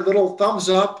 Use your little thumbs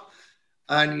up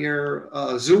on your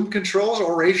Zoom controls,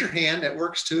 or raise your hand. That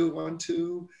works too. 1,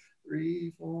 2,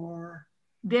 3, 4.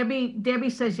 Debbie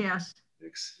says yes.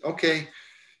 6. Okay.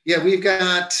 Yeah,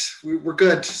 we're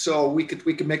good. So we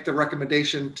could make the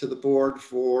recommendation to the board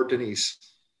for Denise.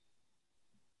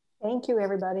 Thank you,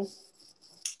 everybody.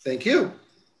 Thank you.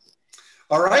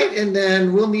 All right, and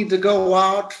then we'll need to go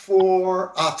out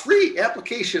for 3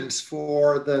 applications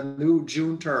for the new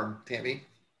June term, Tammy.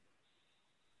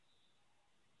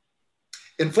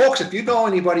 And folks, if you know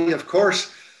anybody, of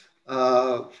course,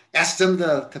 ask them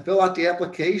to fill out the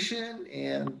application,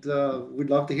 and we'd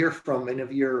love to hear from any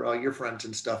of your friends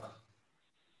and stuff.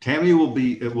 Tammy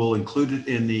will include it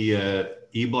in the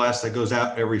e-blast that goes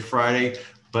out every Friday,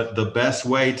 but the best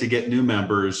way to get new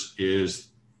members is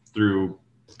through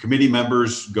committee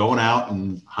members going out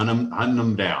and hunting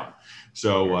them down.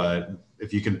 So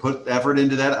if you can put effort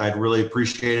into that, I'd really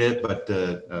appreciate it, but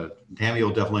Tammy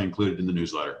will definitely include it in the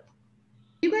newsletter.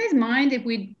 Do you guys mind if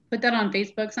we put that on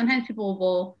Facebook? Sometimes people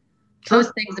will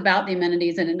post things about the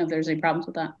amenities. I didn't know if there's any problems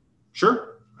with that.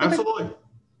 Sure, absolutely. Okay.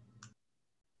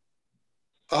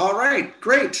 All right,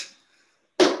 great.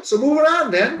 So moving on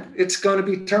then, it's going to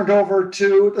be turned over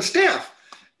to the staff.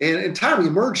 And Tom, you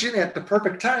merged in at the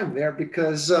perfect time there,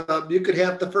 because you could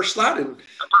have the first slot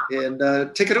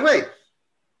and take it away.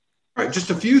 All right, just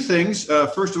a few things.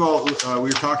 First of all, we were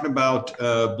talking about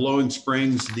Blowing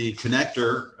Springs, the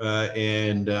connector,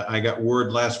 and I got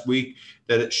word last week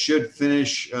that it should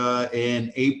finish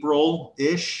in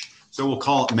April-ish. So we'll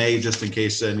call it May just in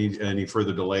case any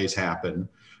further delays happen.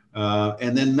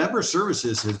 And then member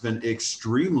services has been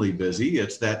extremely busy.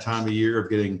 It's that time of year of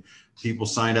getting people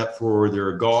signed up for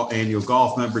their annual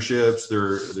golf memberships,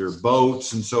 their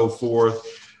boats, and so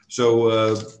forth.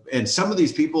 So, and some of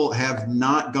these people have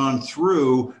not gone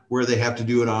through where they have to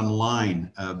do it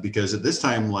online because at this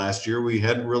time last year, we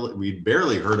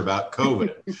barely heard about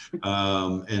COVID.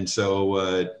 And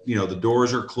so, the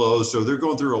doors are closed. So they're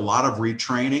going through a lot of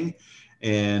retraining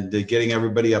and getting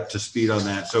everybody up to speed on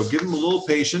that. So give them a little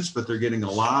patience, but they're getting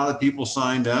a lot of people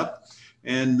signed up.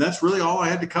 And that's really all I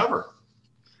had to cover.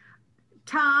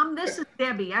 Tom, this is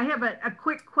Debbie. I have a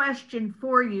quick question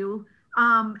for you.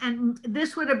 And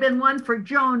this would have been one for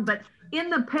Joan, but in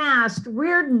the past,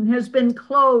 Reardon has been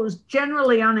closed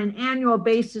generally on an annual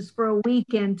basis for a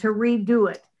weekend to redo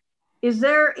it. Are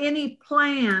there any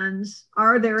plans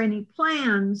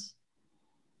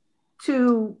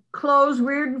to close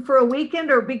Reardon for a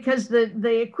weekend, or because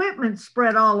the equipment's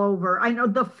spread all over? I know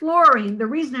the flooring, the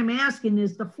reason I'm asking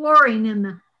is the flooring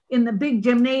in the big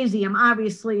gymnasium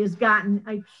obviously has gotten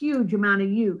a huge amount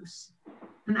of use.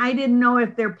 And I didn't know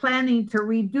if they're planning to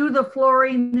redo the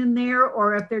flooring in there,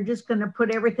 or if they're just going to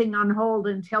put everything on hold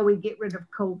until we get rid of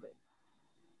COVID.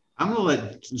 I'm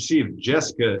going to see if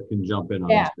Jessica can jump in on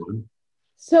this one.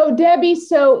 So Debbie,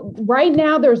 right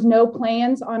now there's no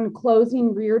plans on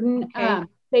closing Reardon. Okay.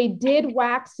 They did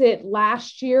wax it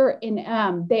last year,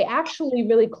 and they actually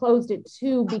really closed it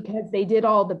too because they did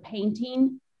all the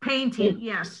painting.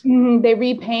 Yes. They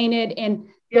repainted, and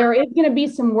there is going to be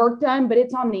some work done, but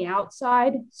it's on the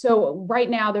outside. So right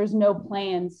now there's no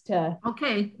plans to.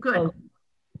 Okay, good.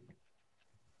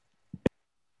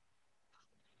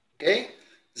 Okay.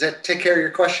 Does that take care of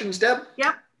your questions, Deb?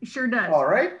 Yep, sure does. All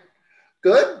right,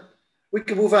 good. We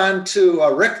can move on to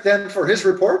Rick then for his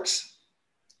reports.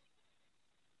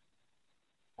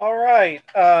 All right,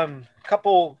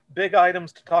 couple big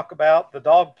items to talk about. The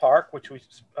dog park, which we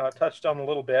touched on a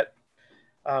little bit.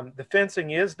 The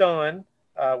fencing is done.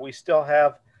 We still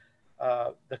have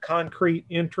the concrete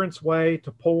entranceway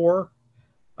to pour.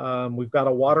 We've got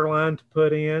a water line to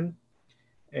put in,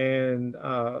 and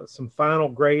some final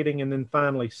grading, and then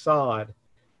finally sod.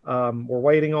 We're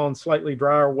waiting on slightly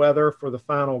drier weather for the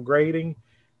final grading,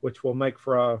 which will make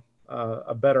for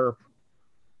a better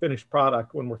finished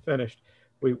product when we're finished.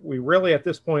 We really at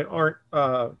this point aren't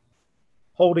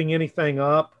holding anything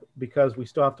up because we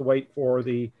still have to wait for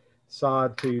the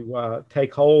sod to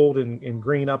take hold and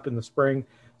green up in the spring.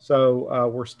 So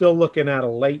we're still looking at a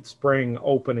late spring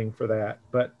opening for that.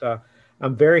 But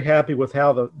I'm very happy with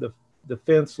how the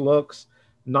fence looks.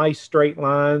 Nice straight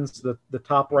lines. The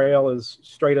top rail is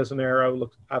straight as an arrow.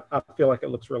 I feel like it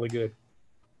looks really good.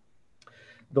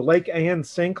 The Lake Ann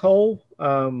sinkhole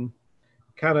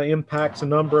kind of impacts a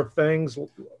number of things,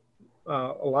 a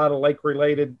lot of lake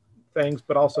related things,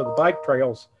 but also the bike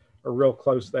trails are real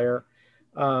close there.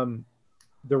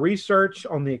 The research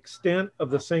on the extent of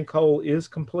the sinkhole is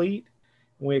complete.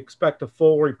 We expect a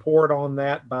full report on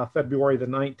that by February the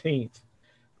 19th.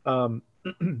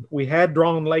 We had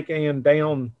drawn Lake Ann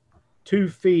down 2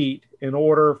 feet in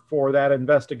order for that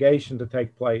investigation to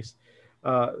take place.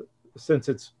 Since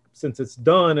it's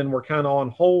done and we're kind of on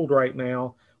hold right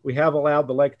now, we have allowed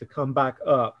the lake to come back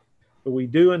up. But we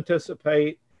do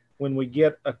anticipate when we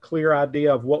get a clear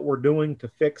idea of what we're doing to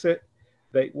fix it,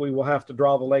 that we will have to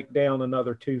draw the lake down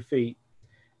another 2 feet.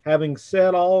 Having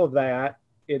said all of that,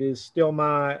 it is still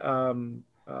my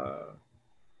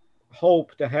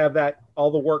hope to have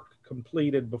all the work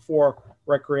completed before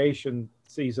recreation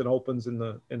season opens in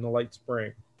the late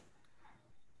spring.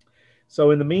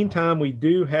 So in the meantime, we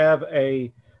do have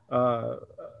a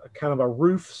kind of a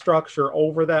roof structure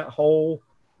over that hole.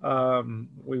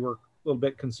 We were a little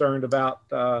bit concerned about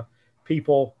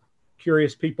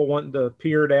curious people wanting to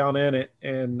peer down in it,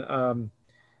 and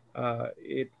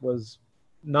it was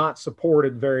not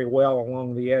supported very well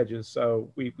along the edges. So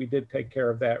we did take care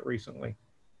of that recently.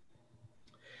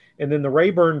 And then the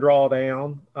Rayburn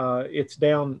drawdown, it's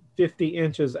down 50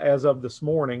 inches as of this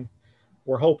morning.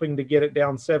 We're hoping to get it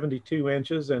down 72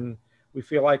 inches, and we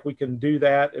feel like we can do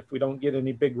that if we don't get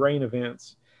any big rain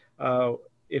events.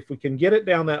 If we can get it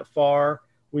down that far,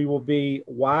 we will be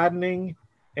widening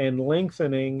and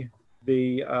lengthening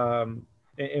and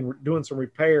doing some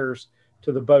repairs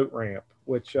to the boat ramp,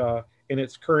 which in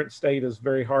its current state is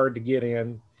very hard to get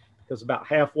in because about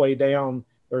halfway down,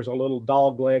 there's a little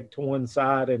dog leg to one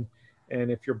side, and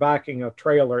if you're backing a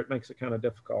trailer, it makes it kind of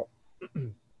difficult.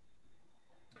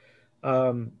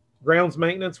 Grounds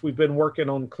maintenance, we've been working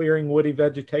on clearing woody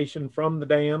vegetation from the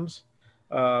dams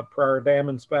per our dam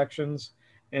inspections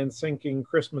and sinking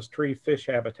Christmas tree fish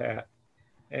habitat.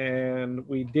 And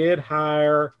we did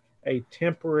hire a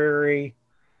temporary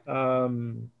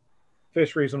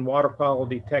fisheries and water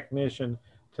quality technician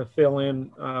to fill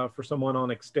in for someone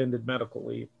on extended medical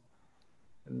leave.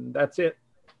 And that's it.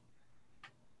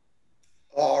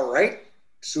 All right,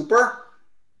 super.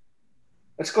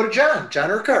 Let's go to John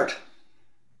Urquhart.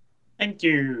 Thank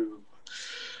you.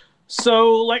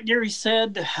 So like Gary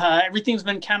said, everything's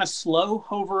been kind of slow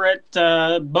over at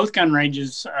both gun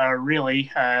ranges,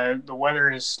 really. The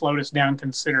weather has slowed us down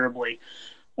considerably.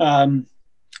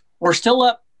 We're still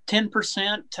up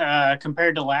 10%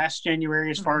 compared to last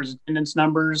January as far as attendance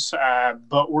numbers,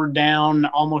 but we're down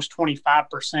almost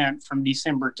 25% from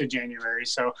December to January.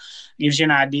 So it gives you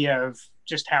an idea of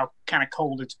just how kind of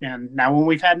cold it's been. Now, when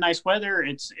we've had nice weather,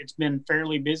 it's been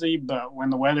fairly busy, but when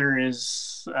the weather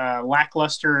is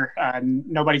lackluster,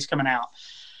 nobody's coming out.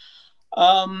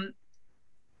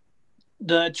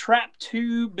 The Trap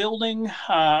 2 building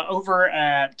over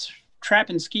at Trap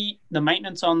and Skeet, the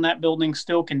maintenance on that building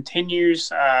still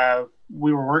continues.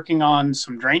 We were working on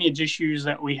some drainage issues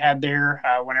that we had there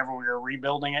whenever we were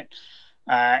rebuilding it.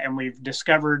 And we've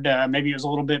discovered maybe it was a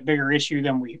little bit bigger issue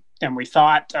than we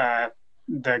thought.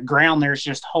 The ground there's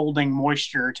just holding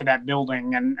moisture to that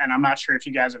building. And I'm not sure if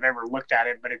you guys have ever looked at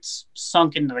it, but it's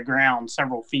sunk into the ground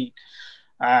several feet.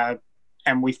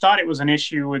 And we thought it was an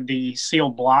issue with the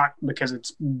sealed block because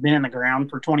it's been in the ground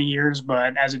for 20 years.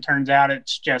 But as it turns out,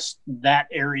 it's just that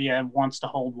area wants to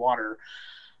hold water.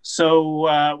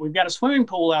 So we've got a swimming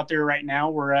pool out there right now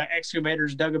where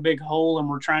excavators dug a big hole, and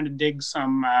we're trying to dig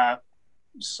some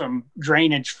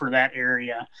drainage for that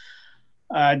area.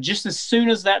 Just as soon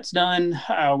as that's done,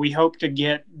 we hope to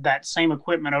get that same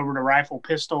equipment over to Rifle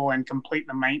Pistol and complete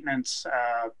the maintenance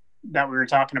that we were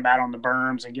talking about on the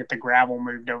berms and get the gravel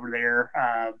moved over there.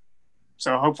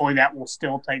 So hopefully that will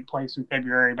still take place in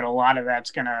February, but a lot of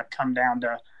that's going to come down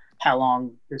to how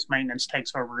long this maintenance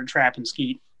takes over at Trap and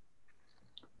Skeet.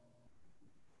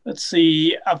 Let's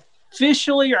see.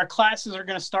 Officially, our classes are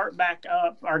going to start back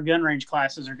up. Our gun range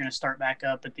classes are going to start back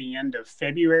up at the end of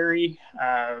February.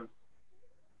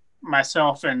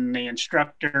 myself and the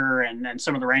instructor and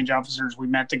some of the range officers, we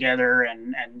met together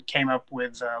and came up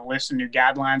with a list of new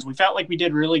guidelines. We felt like we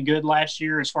did really good last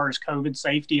year as far as COVID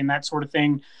safety and that sort of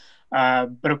thing.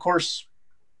 But of course,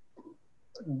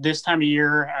 this time of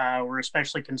year, we're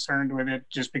especially concerned with it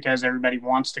just because everybody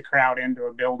wants to crowd into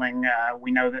a building.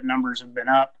 We know that numbers have been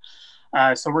up.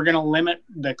 So we're going to limit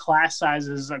the class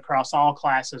sizes across all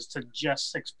classes to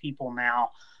just 6 people now.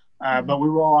 But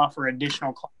we will offer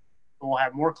additional classes. We'll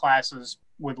have more classes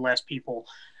with less people,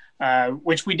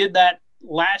 which we did that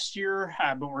last year,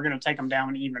 but we're going to take them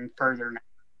down even further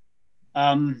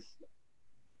now.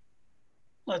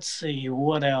 Let's see,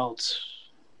 what else?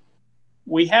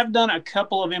 We have done a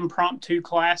couple of impromptu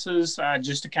classes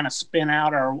just to kind of spin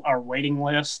out our waiting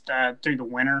list through the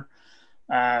winter.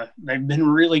 They've been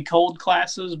really cold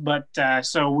classes, but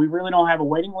so we really don't have a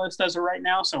waiting list as of right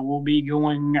now. So we'll be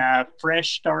going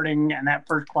fresh starting, and that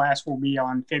first class will be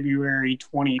on February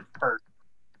 21st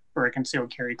for a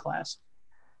concealed carry class.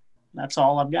 That's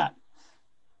all I've got.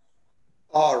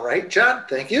 All right, John,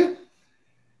 thank you.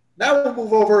 Now we'll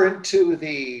move over into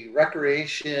the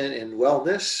Recreation and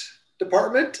Wellness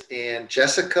Department, and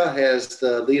Jessica has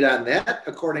the lead on that,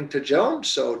 according to Joan.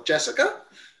 So, Jessica.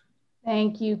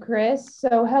 Thank you, Chris.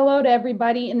 So hello to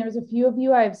everybody. And there's a few of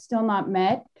you I've still not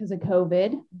met because of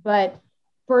COVID. But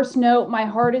first note, my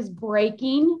heart is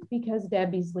breaking because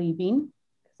Debbie's leaving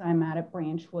because I'm out at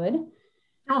Branchwood.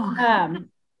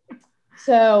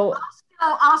 So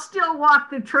I'll still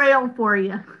walk the trail for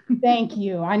you. Thank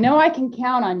you. I know I can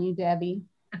count on you, Debbie.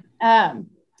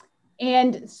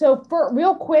 And so for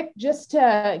real quick, just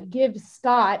to give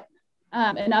Scott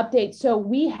an update. So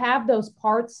we have those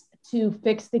parts to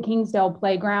fix the Kingsdale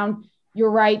playground. You're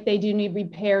right, they do need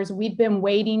repairs. We've been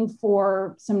waiting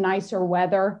for some nicer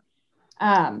weather,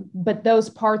 but those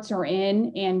parts are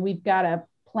in and we've got a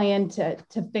plan to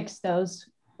fix those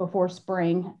before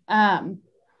spring.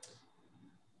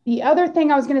 The other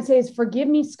thing I was gonna say is, forgive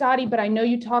me, Scotty, but I know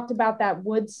you talked about that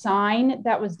wood sign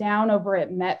that was down over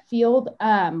at Metfield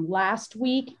last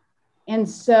week. And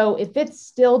so if it's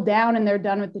still down and they're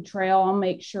done with the trail, I'll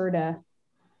make sure to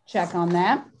check on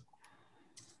that.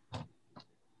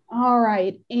 All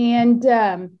right. And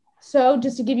so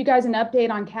just to give you guys an update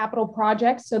on capital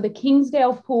projects. So the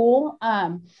Kingsdale pool,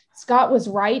 Scott was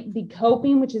right. The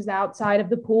coping, which is outside of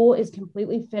the pool, is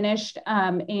completely finished.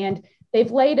 And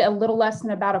they've laid a little less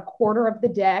than about a quarter of the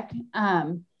deck.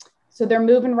 So they're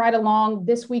moving right along.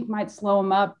 This week might slow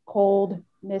them up, cold,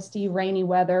 misty, rainy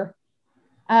weather.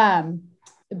 The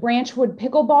Branchwood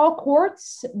pickleball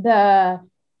courts, the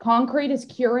concrete is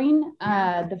curing.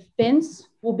 The fence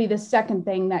will be the second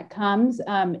thing that comes,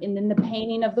 and then the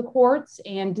painting of the courts.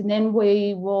 And then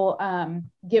we will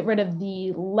get rid of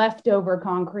the leftover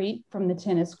concrete from the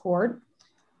tennis court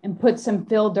and put some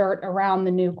fill dirt around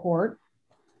the new court.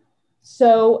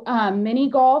 So mini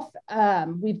golf,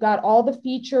 we've got all the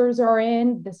features are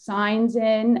in, the signs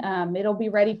in, it'll be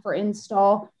ready for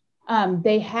install.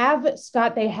 They have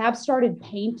started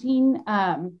painting,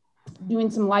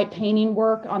 doing some light painting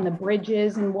work on the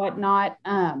bridges and whatnot.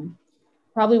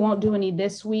 Probably won't do any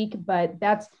this week, but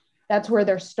that's where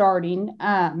they're starting.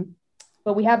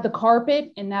 But we have the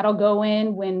carpet and that'll go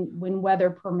in when weather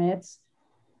permits.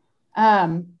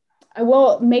 I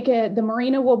will the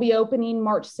marina will be opening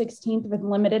March 16th with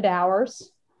limited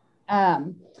hours.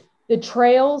 The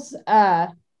trails,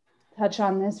 touch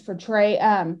on this for Trey.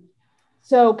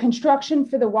 So construction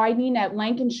for the widening at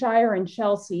Lancashire and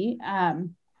Chelsea,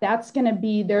 it's going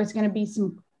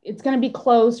to be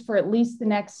closed for at least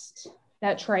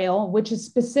that trail, which is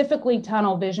specifically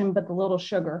tunnel vision, but the Little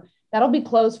Sugar, that'll be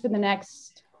closed for the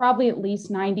next, probably at least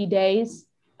 90 days.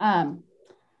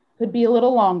 Could be a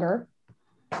little longer.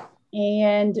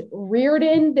 And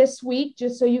Reardon this week,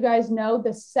 just so you guys know,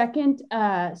 the second,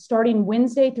 starting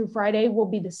Wednesday through Friday, will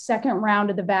be the second round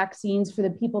of the vaccines for the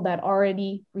people that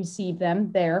already received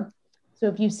them there. So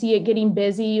if you see it getting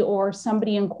busy or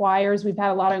somebody inquires, we've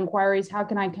had a lot of inquiries, how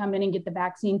can I come in and get the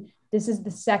vaccine? This is the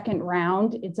second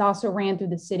round. It's also ran through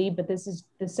the city, but this is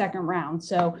the second round.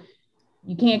 So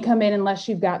you can't come in unless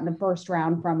you've gotten the first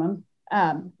round from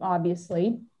them,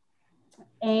 obviously.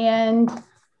 And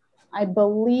I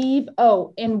believe,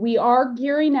 and we are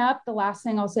gearing up. The last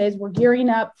thing I'll say is we're gearing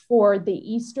up for the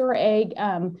Easter egg.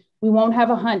 We won't have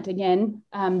a hunt again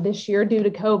this year due to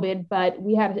COVID, but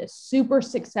we had a super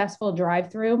successful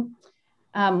drive-through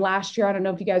last year. I don't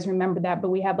know if you guys remember that, but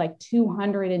we had like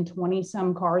 220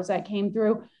 some cars that came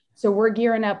through. So we're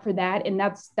gearing up for that. And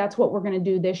that's what we're going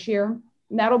to do this year.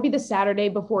 And that'll be the Saturday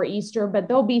before Easter, but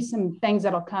there'll be some things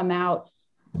that'll come out.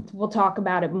 We'll talk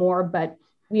about it more, but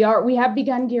we have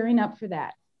begun gearing up for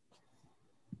that.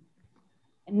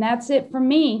 And that's it from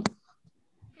me.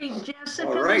 Hey,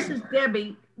 Jessica, this is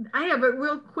Debbie. I have a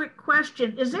real quick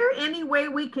question. Is there any way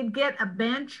we could get a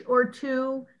bench or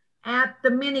two at the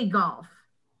mini golf?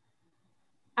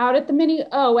 Out at the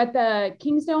at the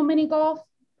Kingsdale mini golf?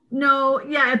 No,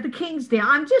 yeah, at the Kingsdale.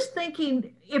 I'm just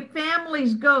thinking if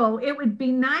families go, it would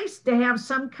be nice to have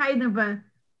some kind of a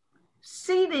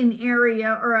seating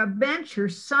area or a bench or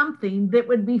something that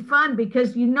would be fun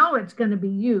because you know it's going to be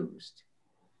used.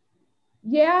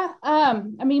 Yeah, I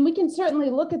mean, we can certainly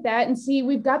look at that and see.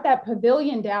 We've got that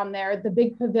pavilion down there, the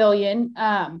big pavilion.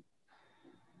 I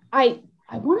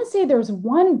want to say there's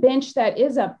one bench that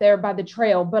is up there by the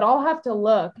trail, but I'll have to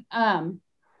look.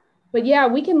 But yeah,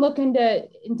 we can look into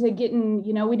getting,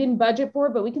 you know, we didn't budget for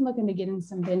it, but we can look into getting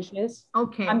some benches.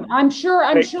 Okay. I'm sure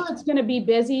it's going to be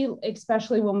busy,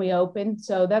 especially when we open.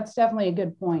 So that's definitely a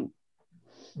good point.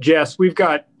 Jess, we've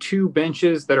got 2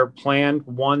 benches that are planned,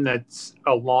 one that's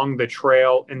along the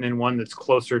trail and then one that's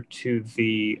closer to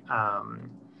the,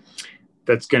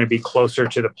 that's going to be closer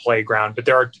to the playground.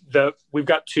 But we've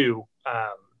got 2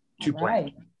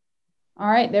 planned.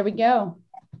 All right, there we go.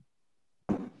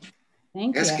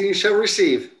 Thank you. Ask and you shall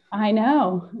receive. I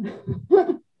know.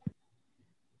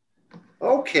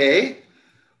 Okay.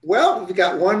 Well, we've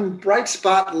got one bright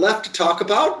spot left to talk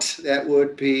about. That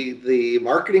would be the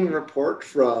marketing report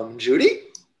from Judy.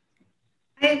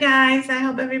 Hey guys, I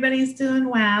hope everybody's doing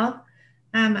well.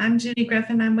 I'm Judy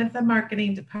Griffin. I'm with the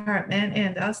marketing department,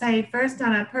 and I'll say first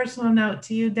on a personal note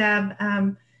to you, Deb,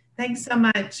 thanks so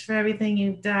much for everything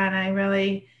you've done. I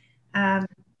really,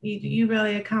 you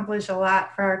really accomplish a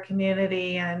lot for our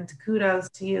community, and kudos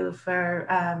to you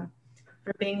for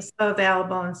being so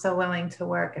available and so willing to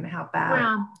work and help out.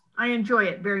 Well, I enjoy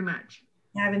it very much.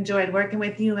 I've enjoyed working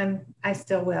with you, and I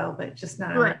still will, but just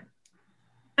not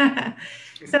on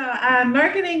So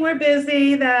marketing, we're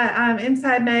busy. The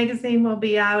Inside Magazine will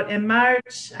be out in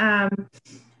March. I'm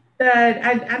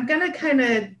going to kind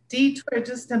of detour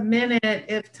just a minute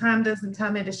if Tom doesn't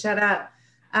tell me to shut up.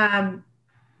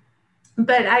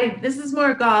 But this is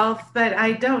more golf, but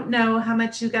I don't know how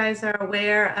much you guys are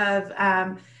aware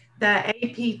of the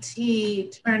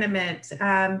APT tournament.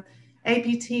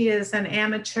 APT is an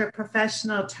amateur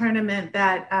professional tournament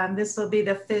that this will be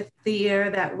the 5th year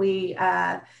that we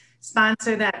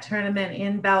sponsor that tournament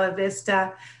in Bella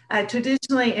Vista.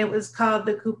 Traditionally, it was called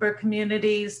the Cooper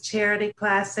Communities Charity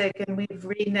Classic, and we've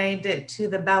renamed it to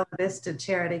the Bella Vista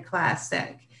Charity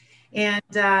Classic. And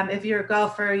if you're a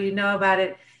golfer, you know about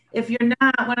it. If you're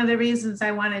not, one of the reasons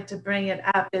I wanted to bring it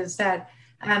up is that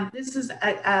this is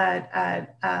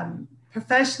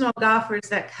professional golfers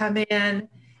that come in,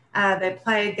 they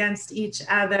play against each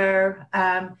other.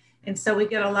 And so we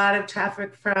get a lot of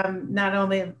traffic from not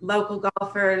only local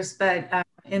golfers, but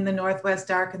in the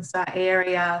Northwest Arkansas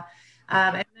area.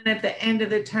 And then at the end of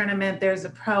the tournament, there's a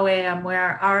pro-am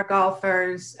where our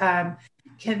golfers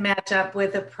can match up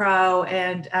with a pro,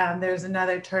 and there's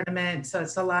another tournament. So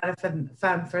it's a lot of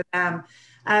fun for them.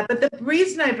 But the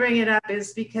reason I bring it up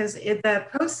is because the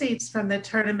proceeds from the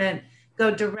tournament go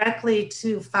directly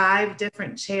to 5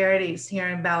 different charities here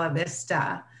in Bella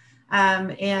Vista.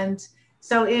 And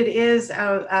so it is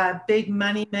a big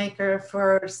money maker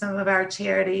for some of our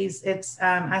charities. It's,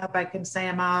 I hope I can say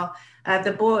them all,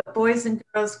 the Boys and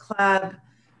Girls Club,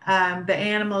 the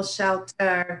Animal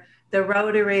Shelter, the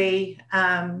Rotary,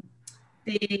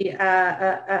 the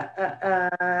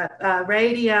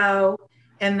radio,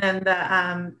 and then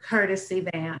the courtesy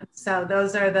van. So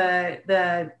those are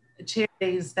the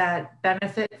charities that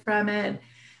benefit from it.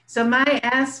 So my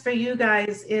ask for you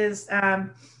guys is,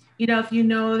 you know, if you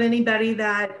know of anybody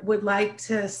that would like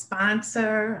to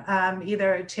sponsor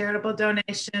either a charitable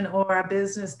donation or a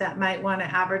business that might want to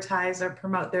advertise or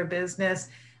promote their business.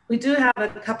 We do have a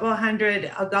couple of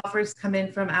hundred golfers come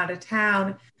in from out of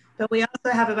town, but we also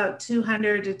have about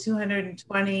 200 to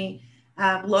 220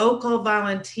 local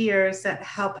volunteers that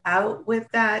help out with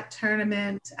that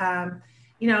tournament.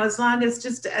 You know, as long as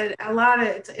just a lot of,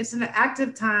 it's an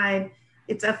active time,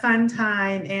 it's a fun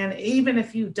time. And even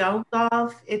if you don't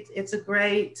golf, it's a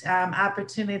great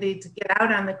opportunity to get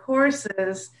out on the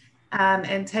courses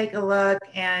and take a look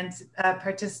and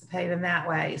participate in that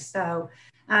way. So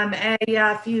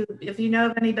if you know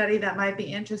of anybody that might be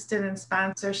interested in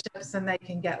sponsorships, then they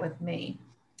can get with me.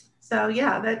 So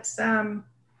yeah, that's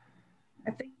I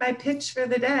think my pitch for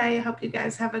the day. I hope you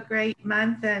guys have a great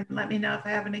month, and let me know if I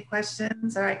have any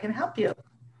questions or I can help you.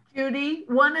 Judy,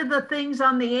 one of the things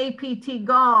on the APT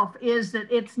golf is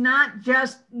that it's not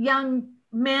just young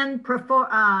men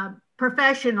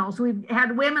professionals. We've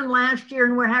had women last year,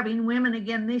 and we're having women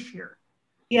again this year.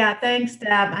 Yeah, thanks,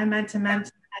 Deb. I meant to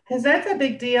mention that because that's a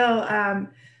big deal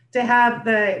to have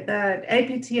the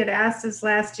APT had asked us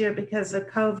last year because of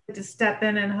COVID to step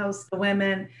in and host the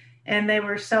women. And they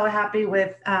were so happy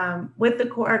with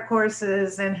our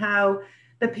courses and how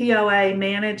the POA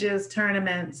manages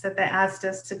tournaments that they asked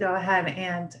us to go ahead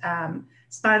and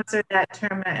sponsor that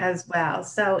tournament as well.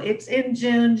 So it's in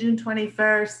June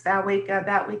 21st, that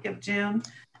week of June.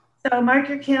 So mark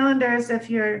your calendars. If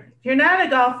you're not a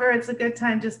golfer, it's a good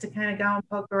time just to kind of go and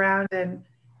poke around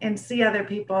and see other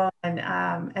people and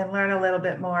learn a little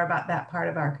bit more about that part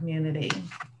of our community.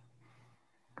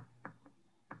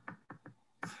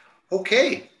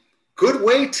 Okay, good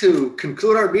way to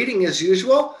conclude our meeting as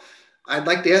usual. I'd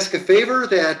like to ask a favor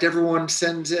that everyone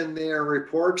sends in their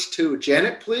reports to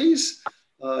Janet, please,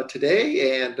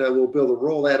 today, and we'll be able to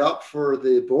roll that up for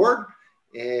the board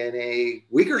in a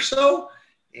week or so.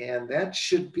 And that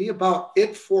should be about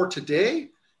it for today.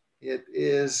 It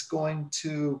is going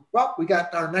to, well, we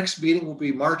got our next meeting will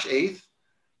be March 8th,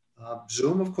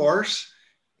 Zoom, of course.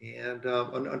 And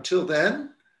until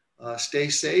then, stay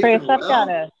safe. Chris, and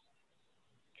well.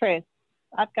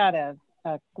 I've got a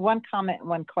one comment and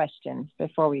one question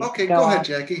before we Okay, go go on. ahead,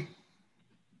 Jackie.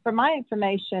 For my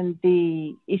information,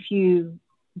 if you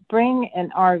bring an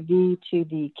RV to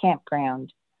the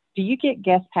campground, do you get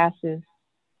guest passes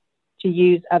to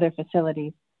use other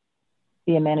facilities,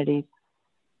 the amenities?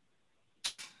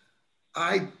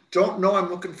 I don't know. I'm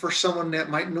looking for someone that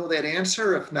might know that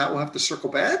answer. If not, we'll have to circle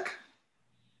back.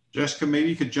 Jessica, maybe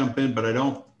you could jump in, but I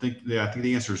don't think, I think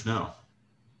the answer is no.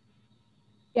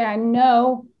 Yeah,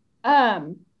 no.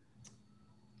 No,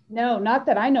 not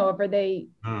that I know of. Are they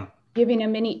giving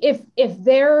them any, if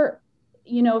they're,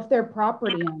 if they're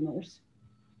property owners,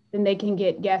 then they can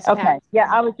get guest passes. Yeah,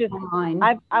 I was just,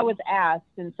 online. I was asked,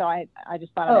 and so I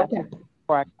just thought I'd ask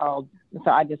before I called.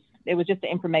 So it was just the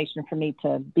information for me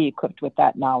to be equipped with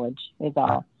that knowledge is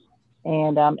all.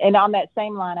 And on that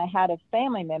same line, I had a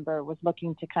family member was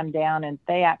looking to come down, and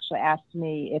they actually asked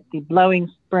me if the Blowing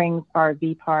Springs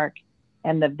RV Park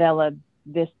and the Bella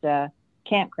Vista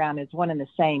campground is one and the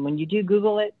same. When you do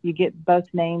Google it, you get both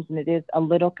names, and it is a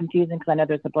little confusing because I know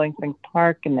there's the Blowing Springs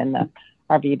Park and then the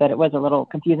RV, but it was a little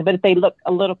confusing. But if they look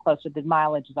a little closer, the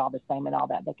mileage is all the same and all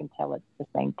that. They can tell it's the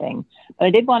same thing. But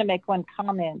I did want to make one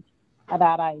comment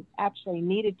about I actually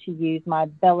needed to use my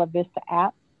Bella Vista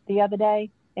app the other day,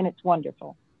 and it's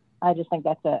wonderful. I just think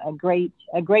that's a great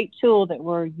tool that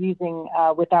we're using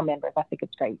with our members. I think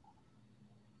it's great.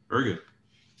 Very good.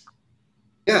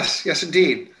 Yes,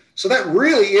 indeed. So that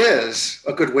really is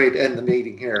a good way to end the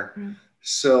meeting here.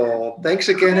 So thanks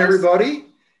again, everybody.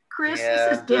 Chris,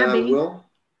 this is Debbie.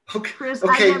 Okay, Chris,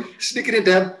 sneak it in,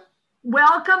 Deb.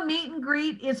 Welcome meet and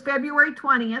greet is February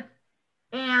 20th.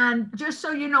 And just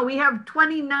so you know, we have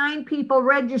 29 people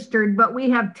registered, but we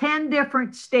have 10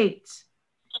 different states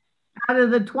out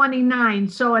of the 29.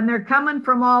 So, and they're coming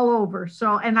from all over.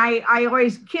 So, and I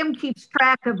always, Kim keeps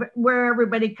track of where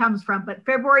everybody comes from, but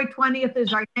February 20th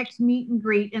is our next meet and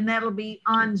greet, and that'll be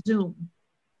on Zoom.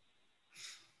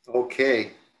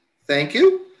 Okay, thank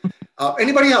you.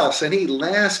 Anybody else? Any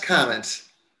last comments?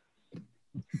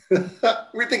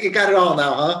 We think you got it all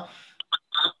now,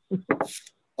 huh?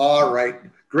 All right.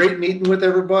 Great meeting with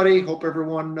everybody. Hope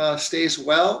everyone stays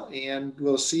well, and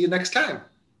we'll see you next time.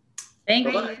 Thank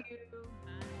Bye-bye. you.